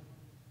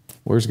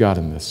 Where's God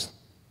in this?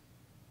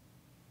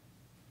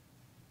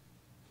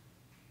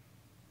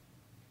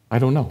 I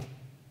don't know.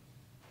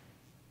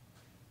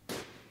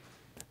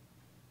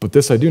 But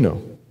this I do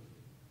know.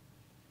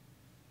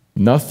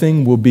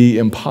 Nothing will be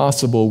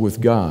impossible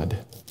with God.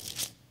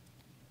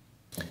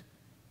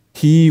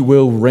 He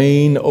will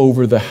reign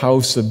over the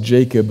house of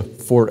Jacob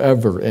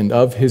forever, and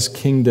of his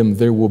kingdom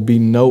there will be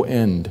no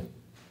end.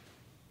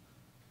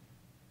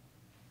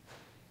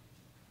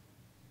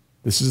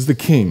 This is the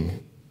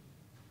king.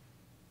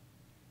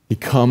 He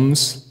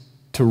comes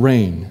to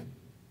reign.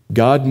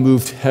 God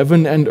moved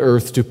heaven and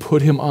earth to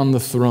put him on the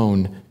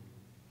throne,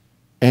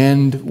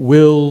 and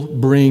will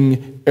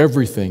bring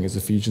everything, as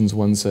Ephesians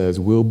 1 says,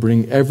 will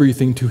bring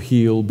everything to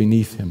heel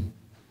beneath him.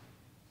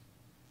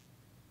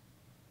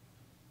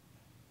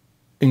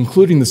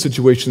 Including the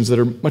situations that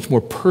are much more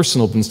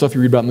personal than stuff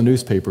you read about in the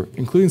newspaper,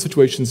 including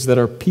situations that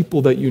are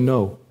people that you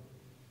know,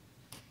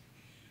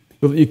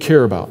 people that you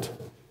care about,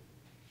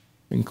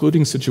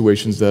 including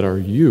situations that are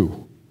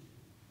you.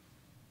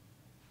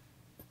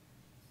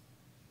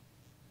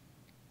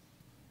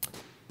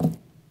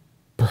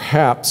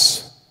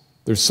 Perhaps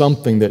there's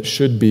something that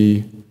should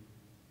be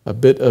a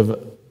bit of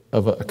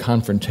a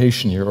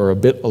confrontation here, or a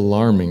bit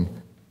alarming.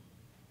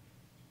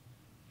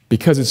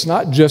 Because it's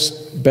not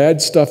just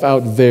bad stuff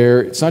out there,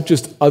 it's not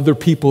just other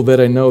people that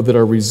I know that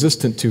are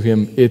resistant to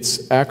him,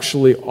 it's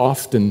actually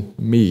often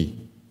me.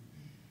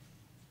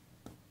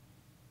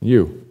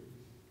 You.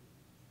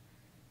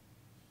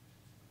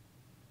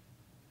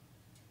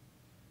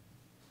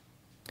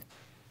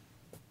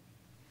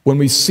 When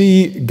we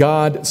see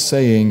God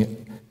saying,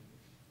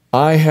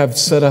 I have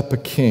set up a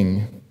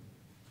king,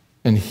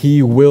 and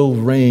he will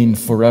reign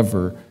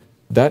forever,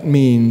 that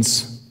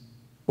means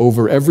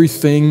over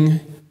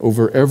everything,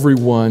 over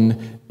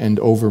everyone, and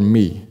over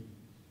me,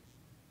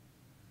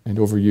 and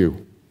over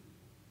you.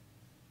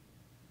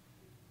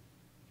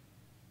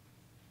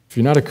 If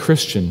you're not a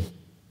Christian,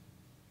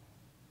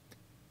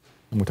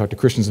 and we'll talk to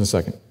Christians in a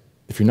second.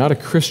 If you're not a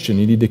Christian,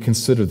 you need to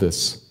consider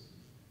this.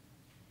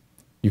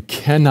 You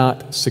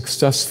cannot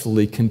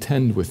successfully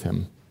contend with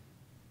him.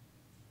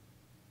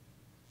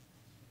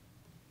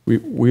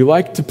 We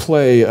like to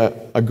play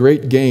a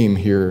great game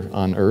here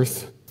on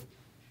earth.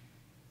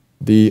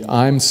 The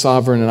I'm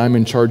sovereign and I'm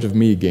in charge of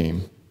me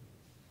game.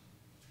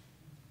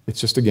 It's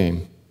just a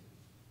game.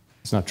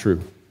 It's not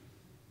true.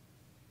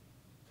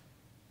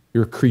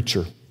 You're a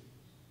creature.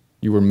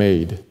 You were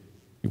made.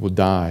 You will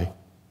die,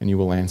 and you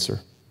will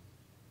answer.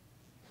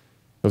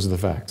 Those are the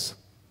facts.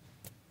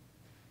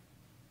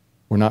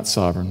 We're not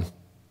sovereign.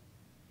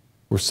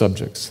 We're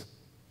subjects.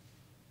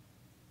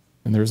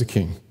 And there's a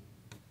king.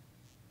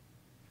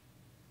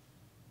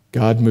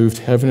 God moved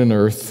heaven and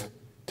earth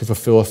to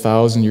fulfill a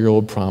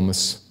 1,000-year-old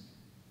promise.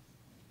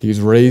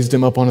 He's raised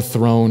him up on a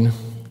throne,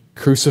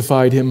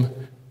 crucified him,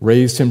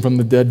 raised him from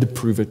the dead to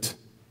prove it.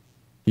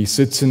 He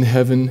sits in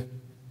heaven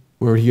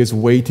where he is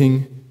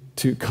waiting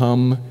to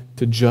come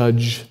to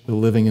judge the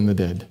living and the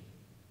dead.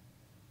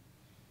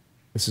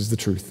 This is the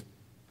truth.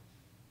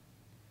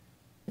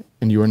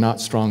 And you are not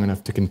strong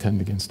enough to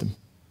contend against him.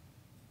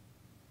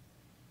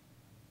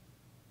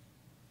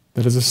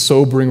 That is a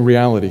sobering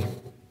reality.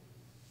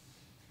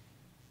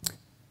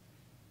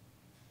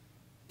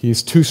 He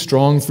is too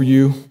strong for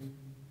you.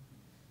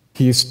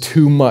 He is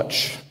too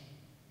much.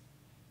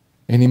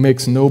 And he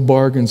makes no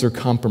bargains or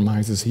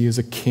compromises. He is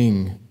a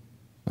king,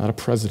 not a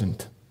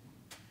president.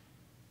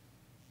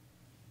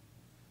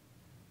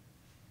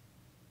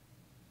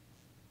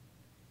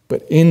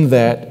 But in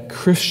that,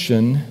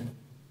 Christian,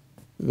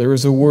 there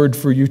is a word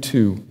for you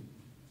too.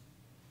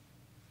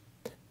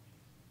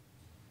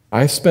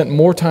 I spent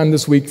more time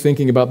this week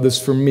thinking about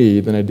this for me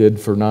than I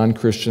did for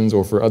non-Christians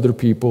or for other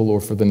people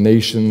or for the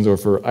nations or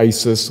for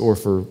ISIS or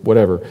for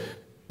whatever.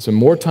 So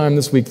more time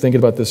this week thinking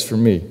about this for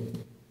me.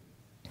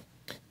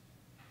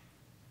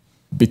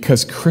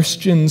 Because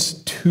Christians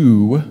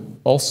too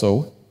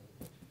also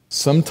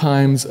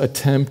sometimes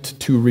attempt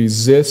to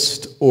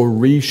resist or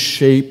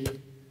reshape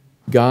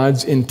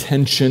God's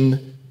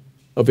intention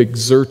of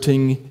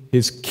exerting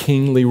his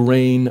kingly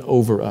reign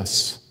over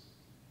us.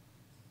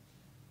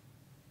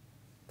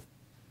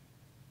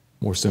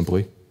 More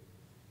simply,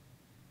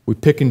 we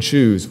pick and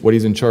choose what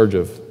he's in charge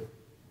of.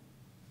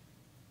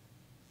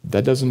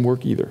 That doesn't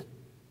work either.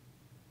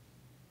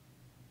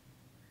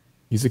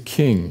 He's a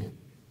king,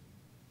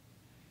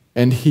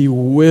 and he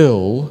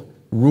will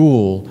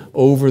rule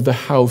over the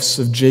house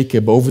of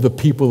Jacob, over the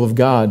people of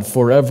God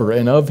forever,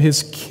 and of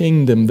his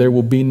kingdom there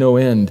will be no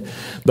end.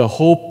 The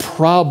whole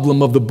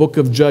problem of the book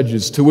of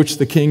Judges, to which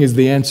the king is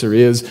the answer,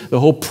 is the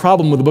whole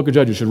problem of the book of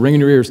Judges should ring in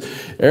your ears.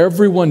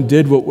 Everyone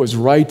did what was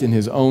right in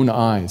his own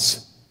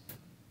eyes.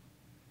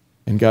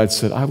 And God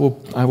said, I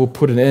will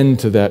put an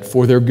end to that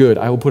for their good.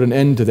 I will put an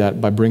end to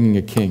that by bringing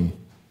a king.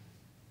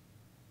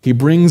 He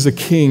brings a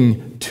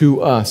king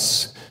to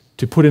us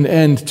to put an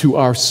end to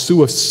our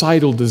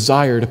suicidal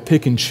desire to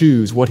pick and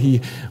choose what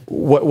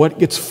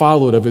gets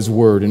followed of his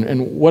word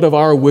and what of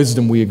our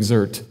wisdom we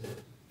exert.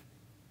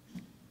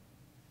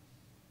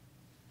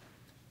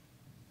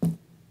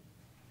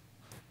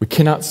 We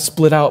cannot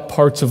split out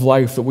parts of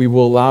life that we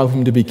will allow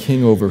him to be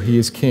king over. He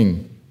is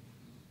king.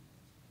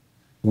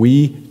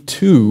 We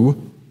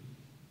too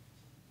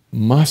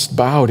must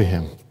bow to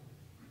him.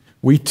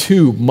 We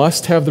too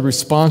must have the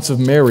response of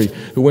Mary,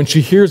 who when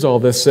she hears all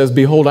this says,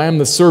 "Behold, I am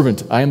the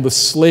servant, I am the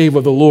slave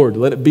of the Lord.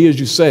 Let it be as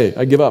you say,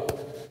 I give up."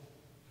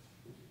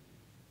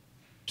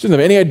 She doesn't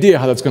have any idea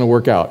how that's going to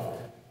work out.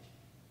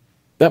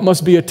 That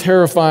must be a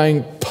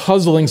terrifying,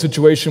 puzzling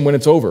situation when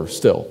it's over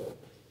still.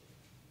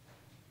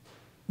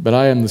 But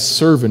I am the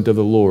servant of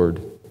the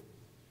Lord.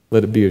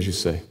 Let it be as you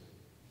say.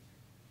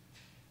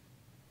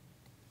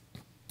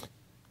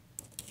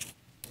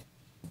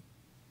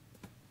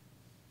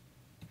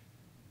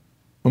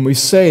 When we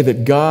say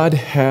that God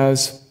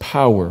has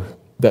power,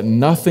 that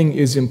nothing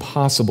is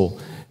impossible,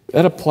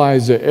 that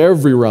applies to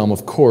every realm,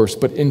 of course,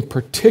 but in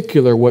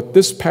particular, what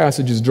this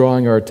passage is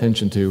drawing our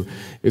attention to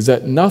is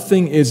that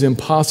nothing is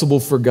impossible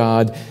for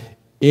God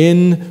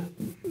in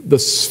the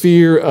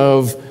sphere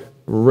of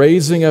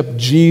raising up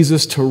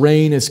Jesus to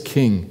reign as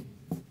king.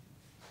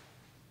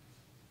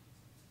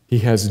 He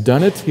has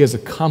done it, he has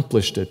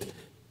accomplished it,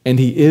 and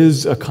he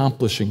is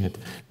accomplishing it.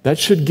 That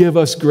should give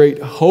us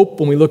great hope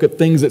when we look at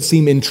things that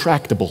seem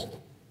intractable.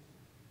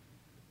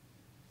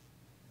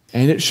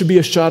 And it should be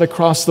a shot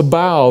across the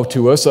bow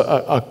to us,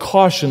 a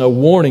caution, a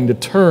warning to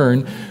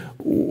turn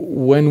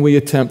when we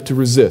attempt to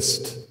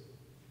resist.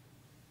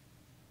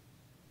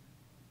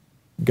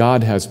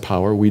 God has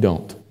power, we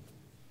don't.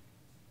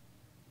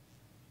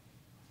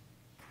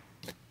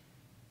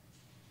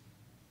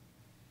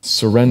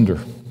 Surrender.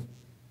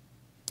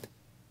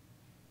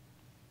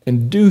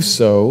 And do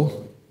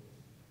so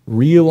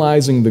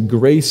realizing the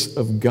grace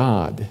of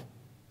God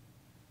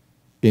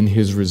in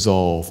his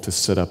resolve to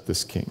set up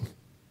this king.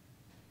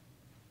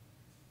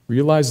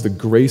 Realize the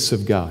grace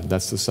of God.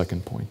 That's the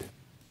second point.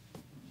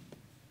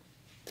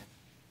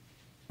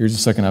 Here's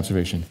the second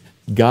observation.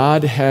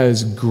 God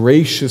has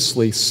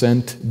graciously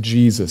sent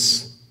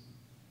Jesus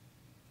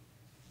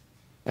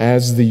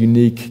as the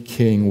unique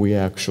king we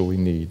actually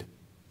need.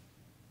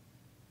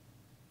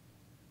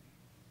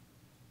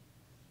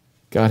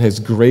 God has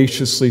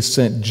graciously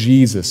sent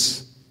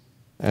Jesus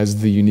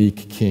as the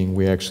unique king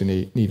we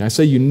actually need. And I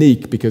say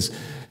unique because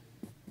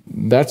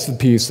that's the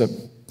piece that,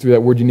 through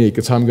that word unique,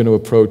 it's how I'm going to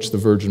approach the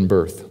virgin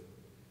birth.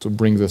 So it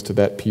brings us to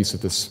that piece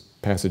of this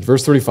passage.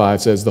 Verse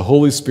 35 says, "The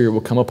Holy Spirit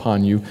will come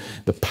upon you.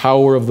 The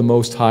power of the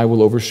Most High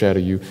will overshadow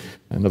you."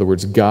 In other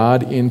words,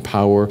 God in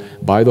power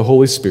by the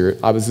Holy Spirit.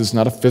 Obviously, it's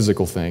not a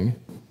physical thing.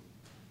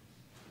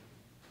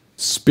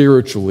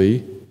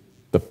 Spiritually,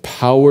 the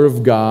power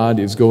of God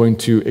is going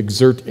to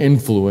exert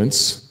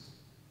influence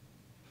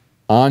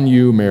on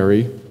you,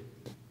 Mary,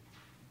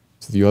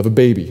 so that you have a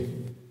baby.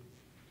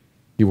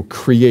 He will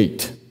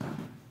create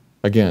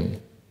again.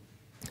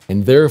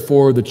 And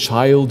therefore, the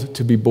child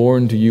to be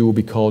born to you will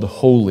be called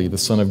Holy, the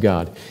Son of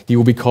God. He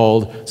will be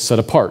called set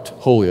apart,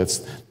 holy.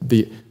 That's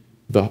the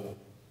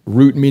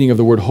root meaning of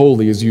the word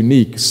holy is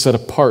unique, set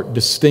apart,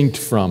 distinct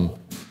from,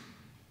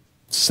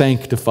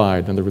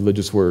 sanctified in the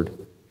religious word,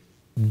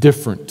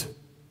 different.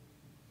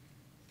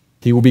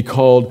 He will be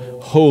called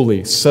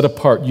holy, set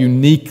apart,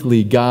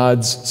 uniquely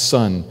God's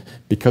Son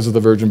because of the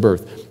virgin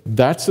birth.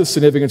 That's the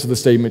significance of the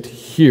statement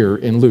here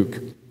in Luke.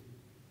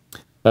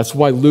 That's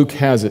why Luke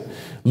has it.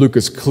 Luke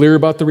is clear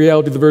about the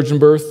reality of the virgin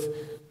birth.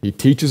 He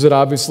teaches it,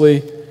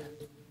 obviously.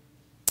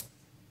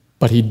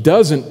 But he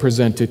doesn't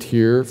present it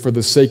here for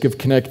the sake of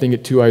connecting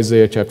it to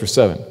Isaiah chapter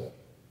 7.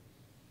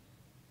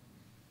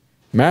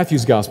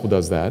 Matthew's gospel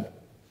does that.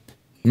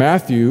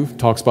 Matthew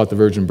talks about the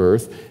virgin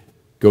birth,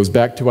 goes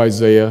back to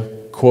Isaiah,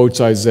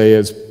 quotes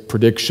Isaiah's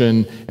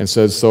prediction and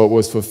says, so it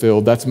was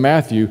fulfilled. That's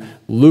Matthew.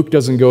 Luke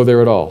doesn't go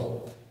there at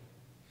all.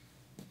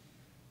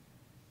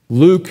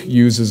 Luke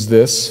uses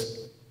this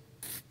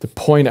to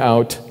point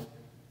out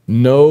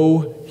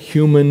no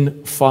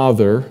human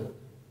father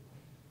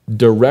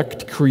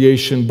direct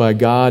creation by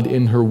God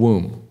in her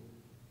womb.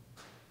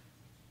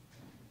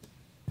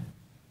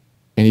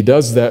 And he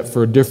does that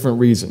for a different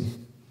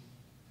reason.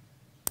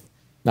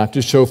 Not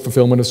to show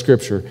fulfillment of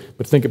Scripture,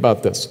 but think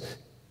about this.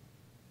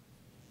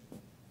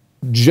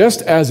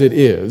 Just as it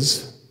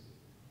is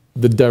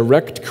the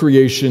direct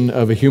creation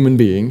of a human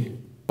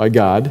being by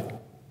God,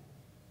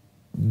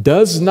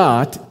 does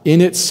not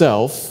in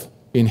itself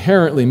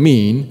inherently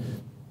mean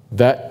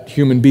that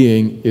human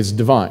being is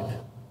divine.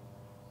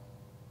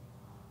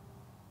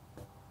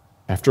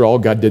 After all,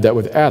 God did that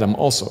with Adam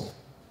also.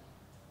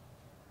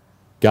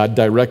 God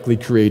directly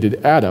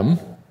created Adam.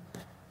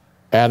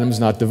 Adam's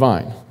not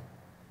divine.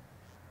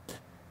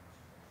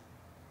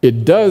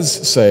 It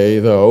does say,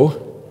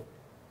 though,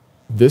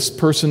 this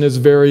person is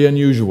very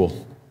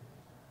unusual.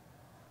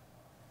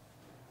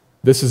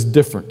 This is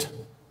different.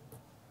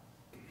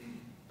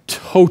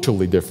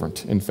 Totally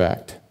different, in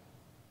fact.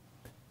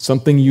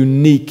 Something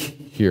unique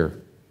here.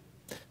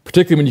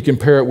 Particularly when you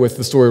compare it with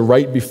the story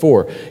right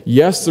before.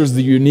 Yes, there's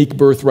the unique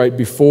birth right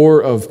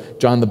before of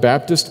John the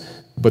Baptist,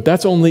 but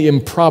that's only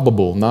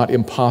improbable, not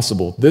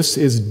impossible. This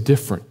is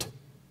different.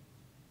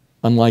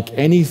 Unlike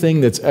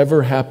anything that's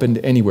ever happened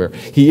anywhere.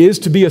 He is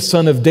to be a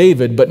son of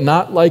David, but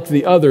not like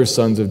the other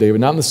sons of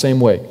David, not in the same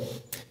way.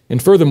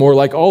 And furthermore,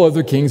 like all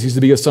other kings, he's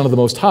to be a son of the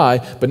Most High,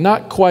 but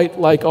not quite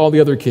like all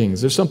the other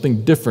kings. There's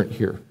something different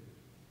here.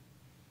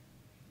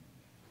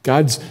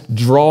 God's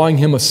drawing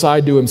him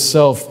aside to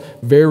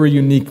himself very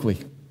uniquely.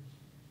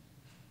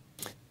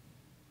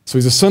 So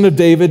he's a son of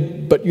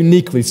David, but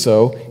uniquely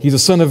so. He's a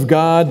son of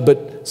God,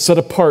 but set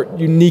apart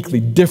uniquely,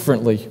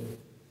 differently.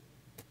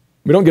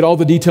 We don't get all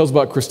the details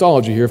about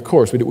Christology here, of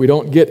course. We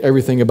don't get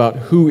everything about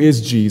who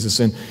is Jesus,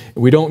 and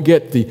we don't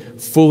get the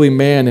fully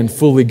man and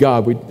fully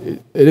God.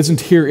 It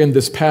isn't here in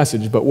this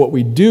passage, but what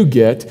we do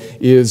get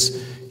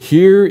is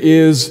here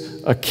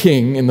is a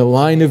king in the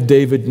line of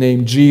David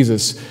named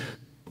Jesus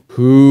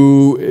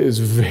who is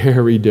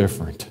very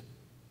different.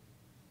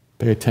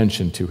 Pay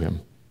attention to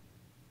him.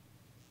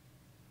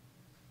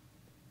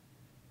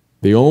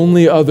 The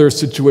only other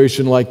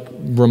situation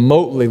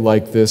remotely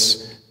like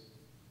this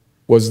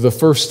was the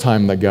first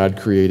time that God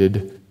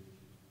created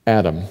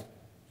Adam.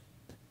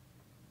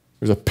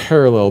 There's a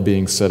parallel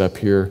being set up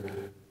here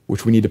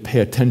which we need to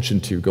pay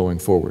attention to going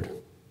forward.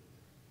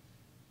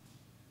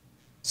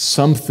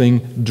 Something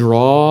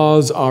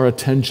draws our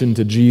attention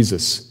to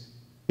Jesus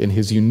in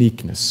his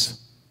uniqueness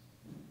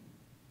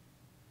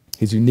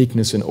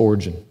in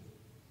origin.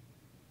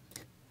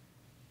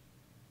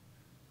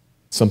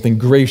 Something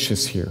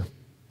gracious here.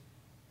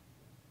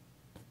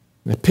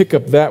 And I pick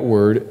up that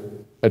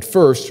word at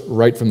first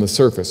right from the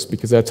surface,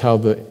 because that's how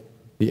the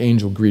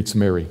angel greets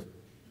Mary.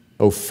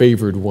 "O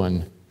favored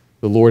one,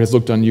 the Lord has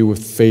looked on you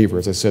with favor."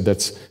 As I said,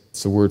 that's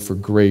the word for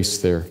grace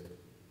there.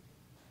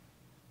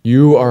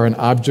 You are an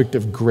object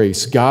of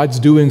grace. God's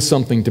doing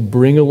something to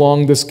bring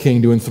along this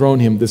king, to enthrone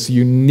him, this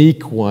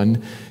unique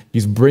one.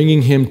 He's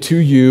bringing him to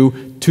you,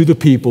 to the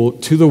people,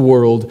 to the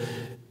world,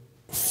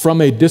 from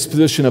a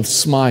disposition of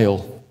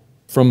smile,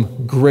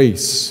 from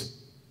grace,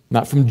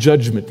 not from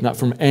judgment, not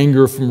from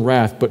anger, from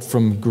wrath, but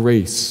from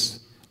grace.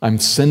 I'm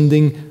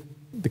sending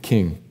the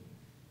king.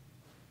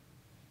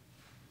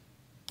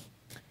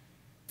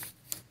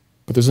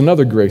 But there's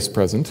another grace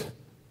present,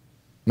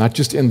 not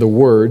just in the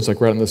words, like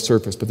right on the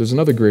surface, but there's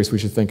another grace we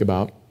should think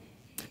about.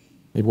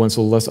 Maybe one's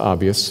a little less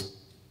obvious.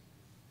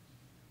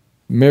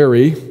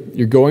 Mary,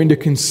 you're going to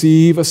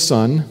conceive a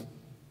son.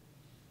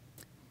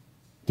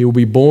 He will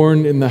be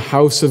born in the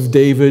house of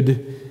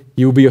David.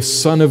 He will be a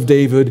son of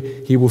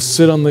David. He will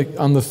sit on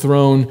the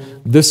throne.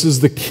 This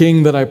is the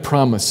king that I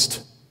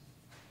promised,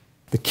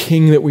 the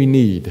king that we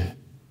need.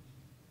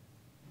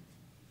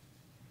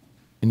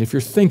 And if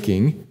you're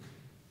thinking,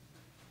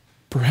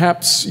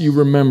 perhaps you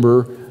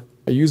remember,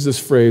 I use this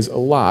phrase a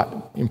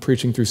lot in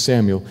preaching through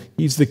Samuel,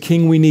 he's the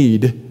king we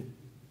need,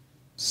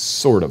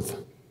 sort of.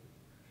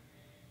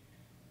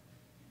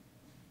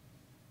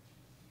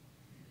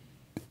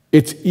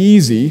 It's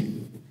easy,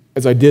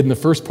 as I did in the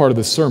first part of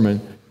the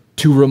sermon,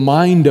 to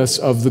remind us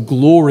of the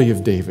glory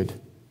of David.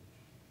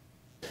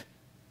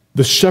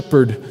 The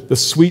shepherd, the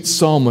sweet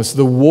psalmist,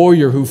 the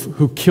warrior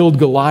who killed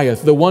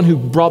Goliath, the one who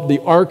brought the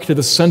ark to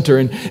the center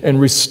and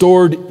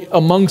restored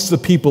amongst the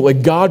people a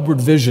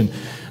Godward vision.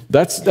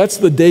 That's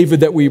the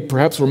David that we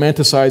perhaps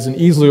romanticize and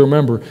easily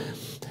remember.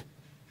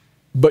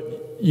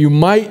 But you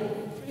might,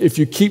 if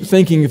you keep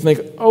thinking, you think,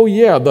 oh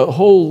yeah, the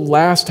whole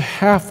last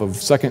half of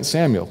 2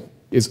 Samuel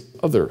is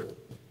other.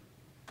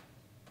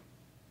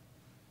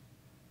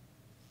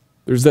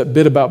 There's that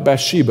bit about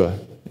Bathsheba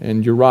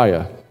and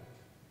Uriah.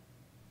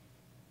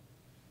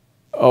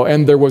 Oh,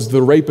 and there was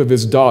the rape of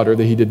his daughter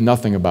that he did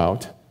nothing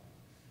about,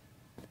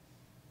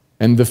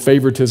 and the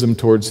favoritism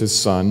towards his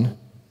son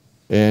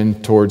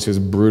and towards his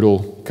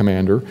brutal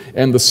commander,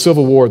 and the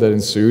civil war that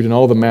ensued and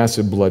all the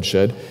massive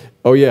bloodshed.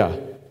 Oh yeah,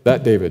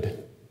 that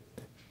David.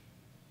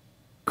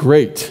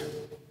 Great.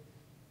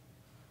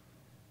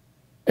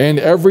 And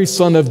every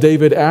son of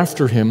David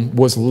after him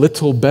was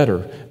little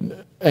better.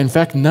 In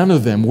fact, none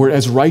of them were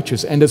as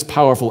righteous and as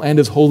powerful and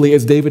as holy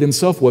as David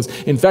himself was.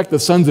 In fact, the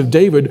sons of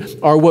David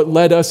are what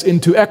led us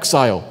into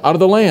exile, out of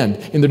the land,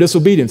 in their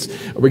disobedience.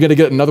 Are we going to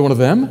get another one of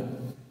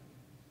them?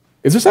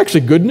 Is this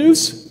actually good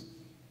news?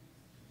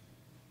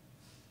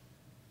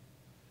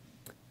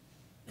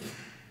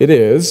 It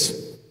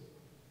is.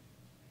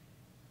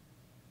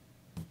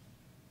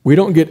 We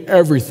don't get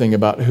everything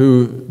about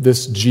who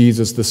this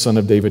Jesus, the Son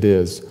of David,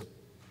 is,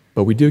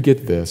 but we do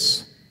get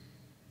this,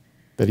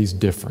 that he's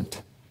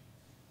different.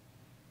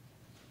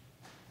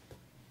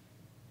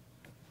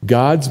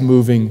 God's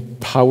moving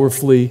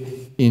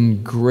powerfully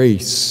in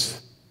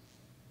grace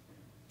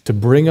to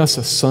bring us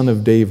a son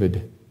of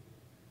David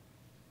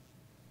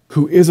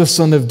who is a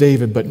son of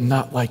David, but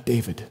not like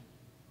David.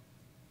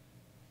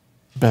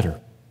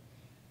 Better.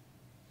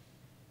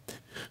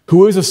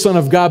 Who is a son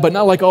of God, but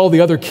not like all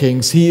the other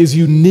kings. He is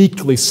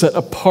uniquely set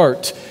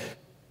apart,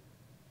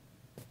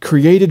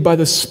 created by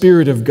the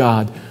Spirit of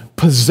God,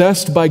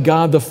 possessed by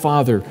God the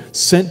Father,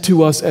 sent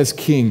to us as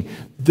king.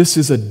 This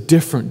is a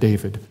different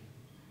David.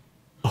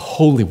 A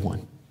holy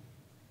one.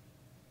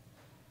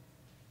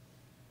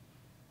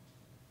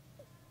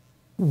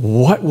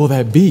 What will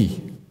that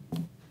be?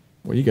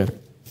 Well, you got to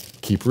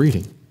keep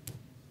reading.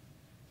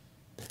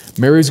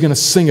 Mary's going to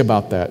sing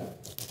about that.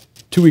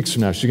 2 weeks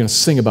from now, she's going to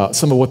sing about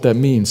some of what that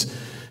means.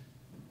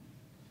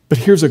 But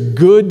here's a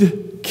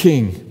good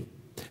king,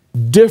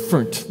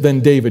 different than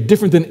David,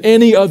 different than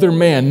any other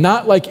man,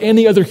 not like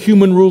any other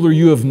human ruler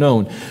you have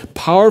known,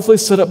 powerfully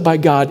set up by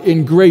God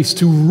in grace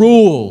to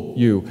rule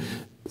you.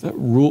 That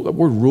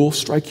word rule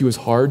strike you as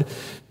hard?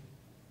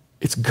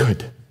 It's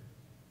good.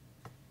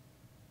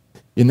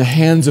 In the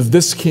hands of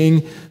this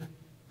king,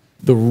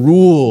 the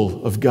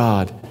rule of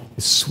God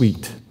is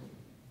sweet.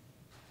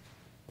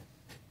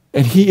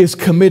 And he is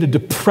committed to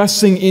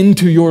pressing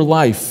into your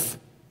life,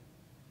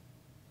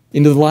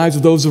 into the lives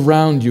of those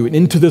around you, and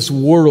into this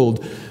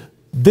world.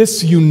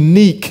 This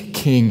unique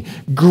king,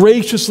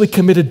 graciously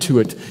committed to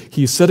it,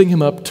 he is setting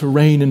him up to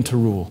reign and to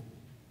rule.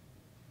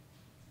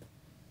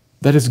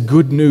 That is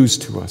good news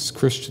to us,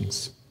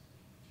 Christians.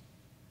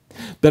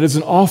 That is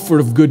an offer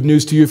of good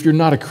news to you if you're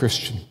not a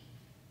Christian.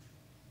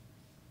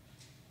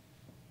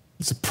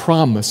 It's a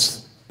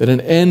promise that an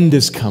end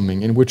is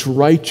coming in which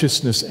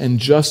righteousness and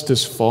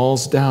justice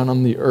falls down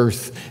on the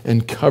earth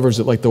and covers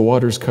it like the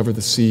waters cover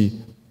the sea.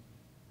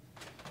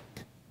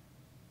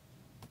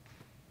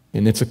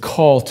 And it's a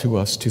call to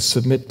us to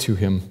submit to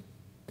him,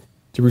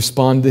 to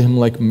respond to him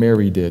like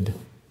Mary did.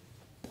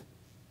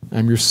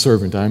 I'm your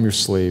servant, I'm your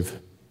slave.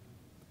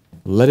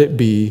 Let it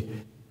be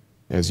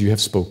as you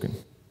have spoken.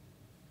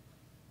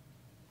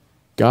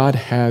 God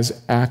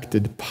has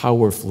acted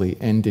powerfully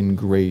and in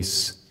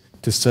grace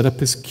to set up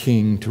his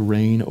king to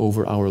reign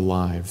over our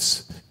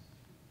lives.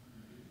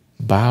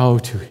 Bow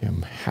to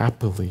him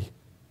happily.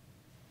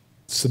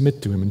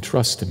 Submit to him and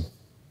trust him.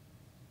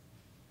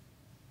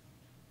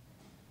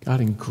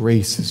 God in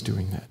grace is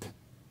doing that.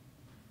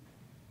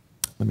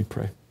 Let me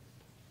pray.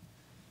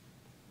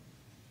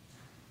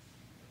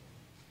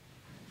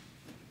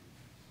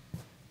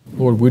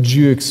 Lord, would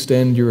you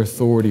extend your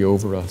authority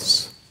over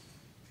us?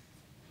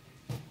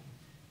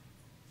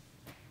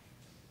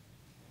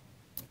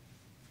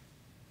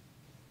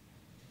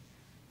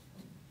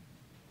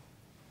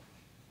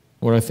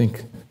 Lord, I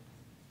think,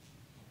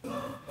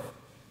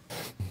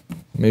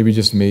 maybe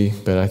just me,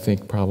 but I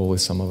think probably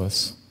some of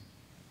us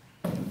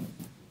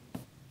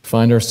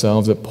find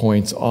ourselves at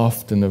points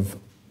often of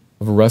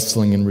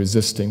wrestling and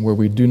resisting where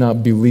we do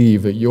not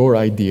believe that your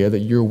idea, that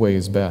your way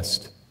is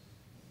best.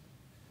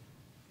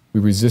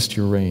 We resist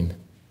your reign.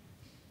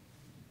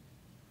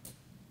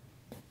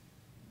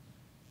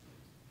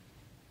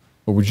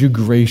 Or would you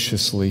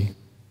graciously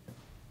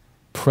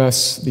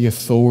press the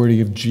authority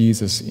of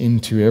Jesus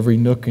into every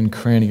nook and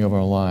cranny of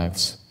our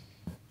lives?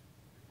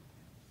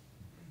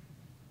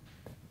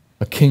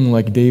 A king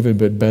like David,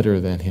 but better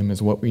than him, is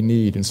what we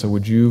need. And so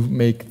would you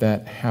make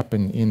that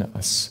happen in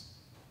us?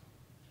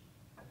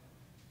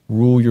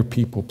 Rule your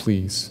people,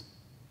 please.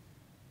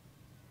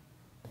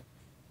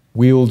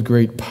 Wield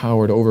great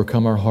power to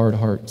overcome our hard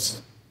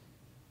hearts.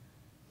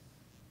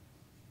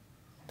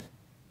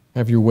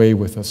 Have your way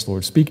with us,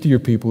 Lord. Speak to your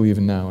people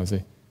even now as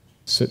they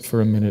sit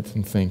for a minute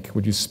and think.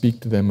 Would you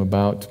speak to them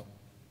about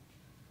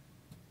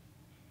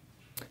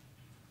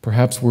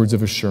perhaps words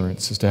of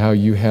assurance as to how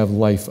you have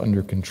life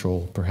under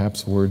control,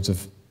 perhaps words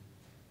of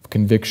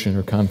conviction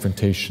or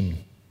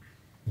confrontation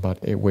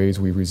about ways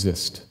we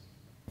resist.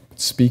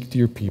 Speak to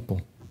your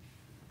people.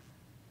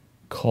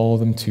 Call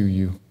them to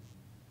you.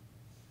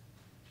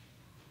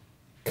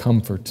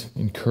 Comfort,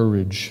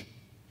 encourage,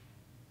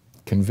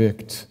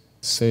 convict,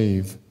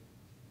 save,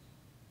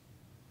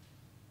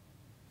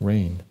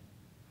 reign.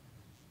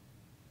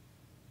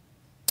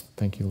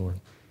 Thank you, Lord.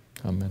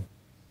 Amen.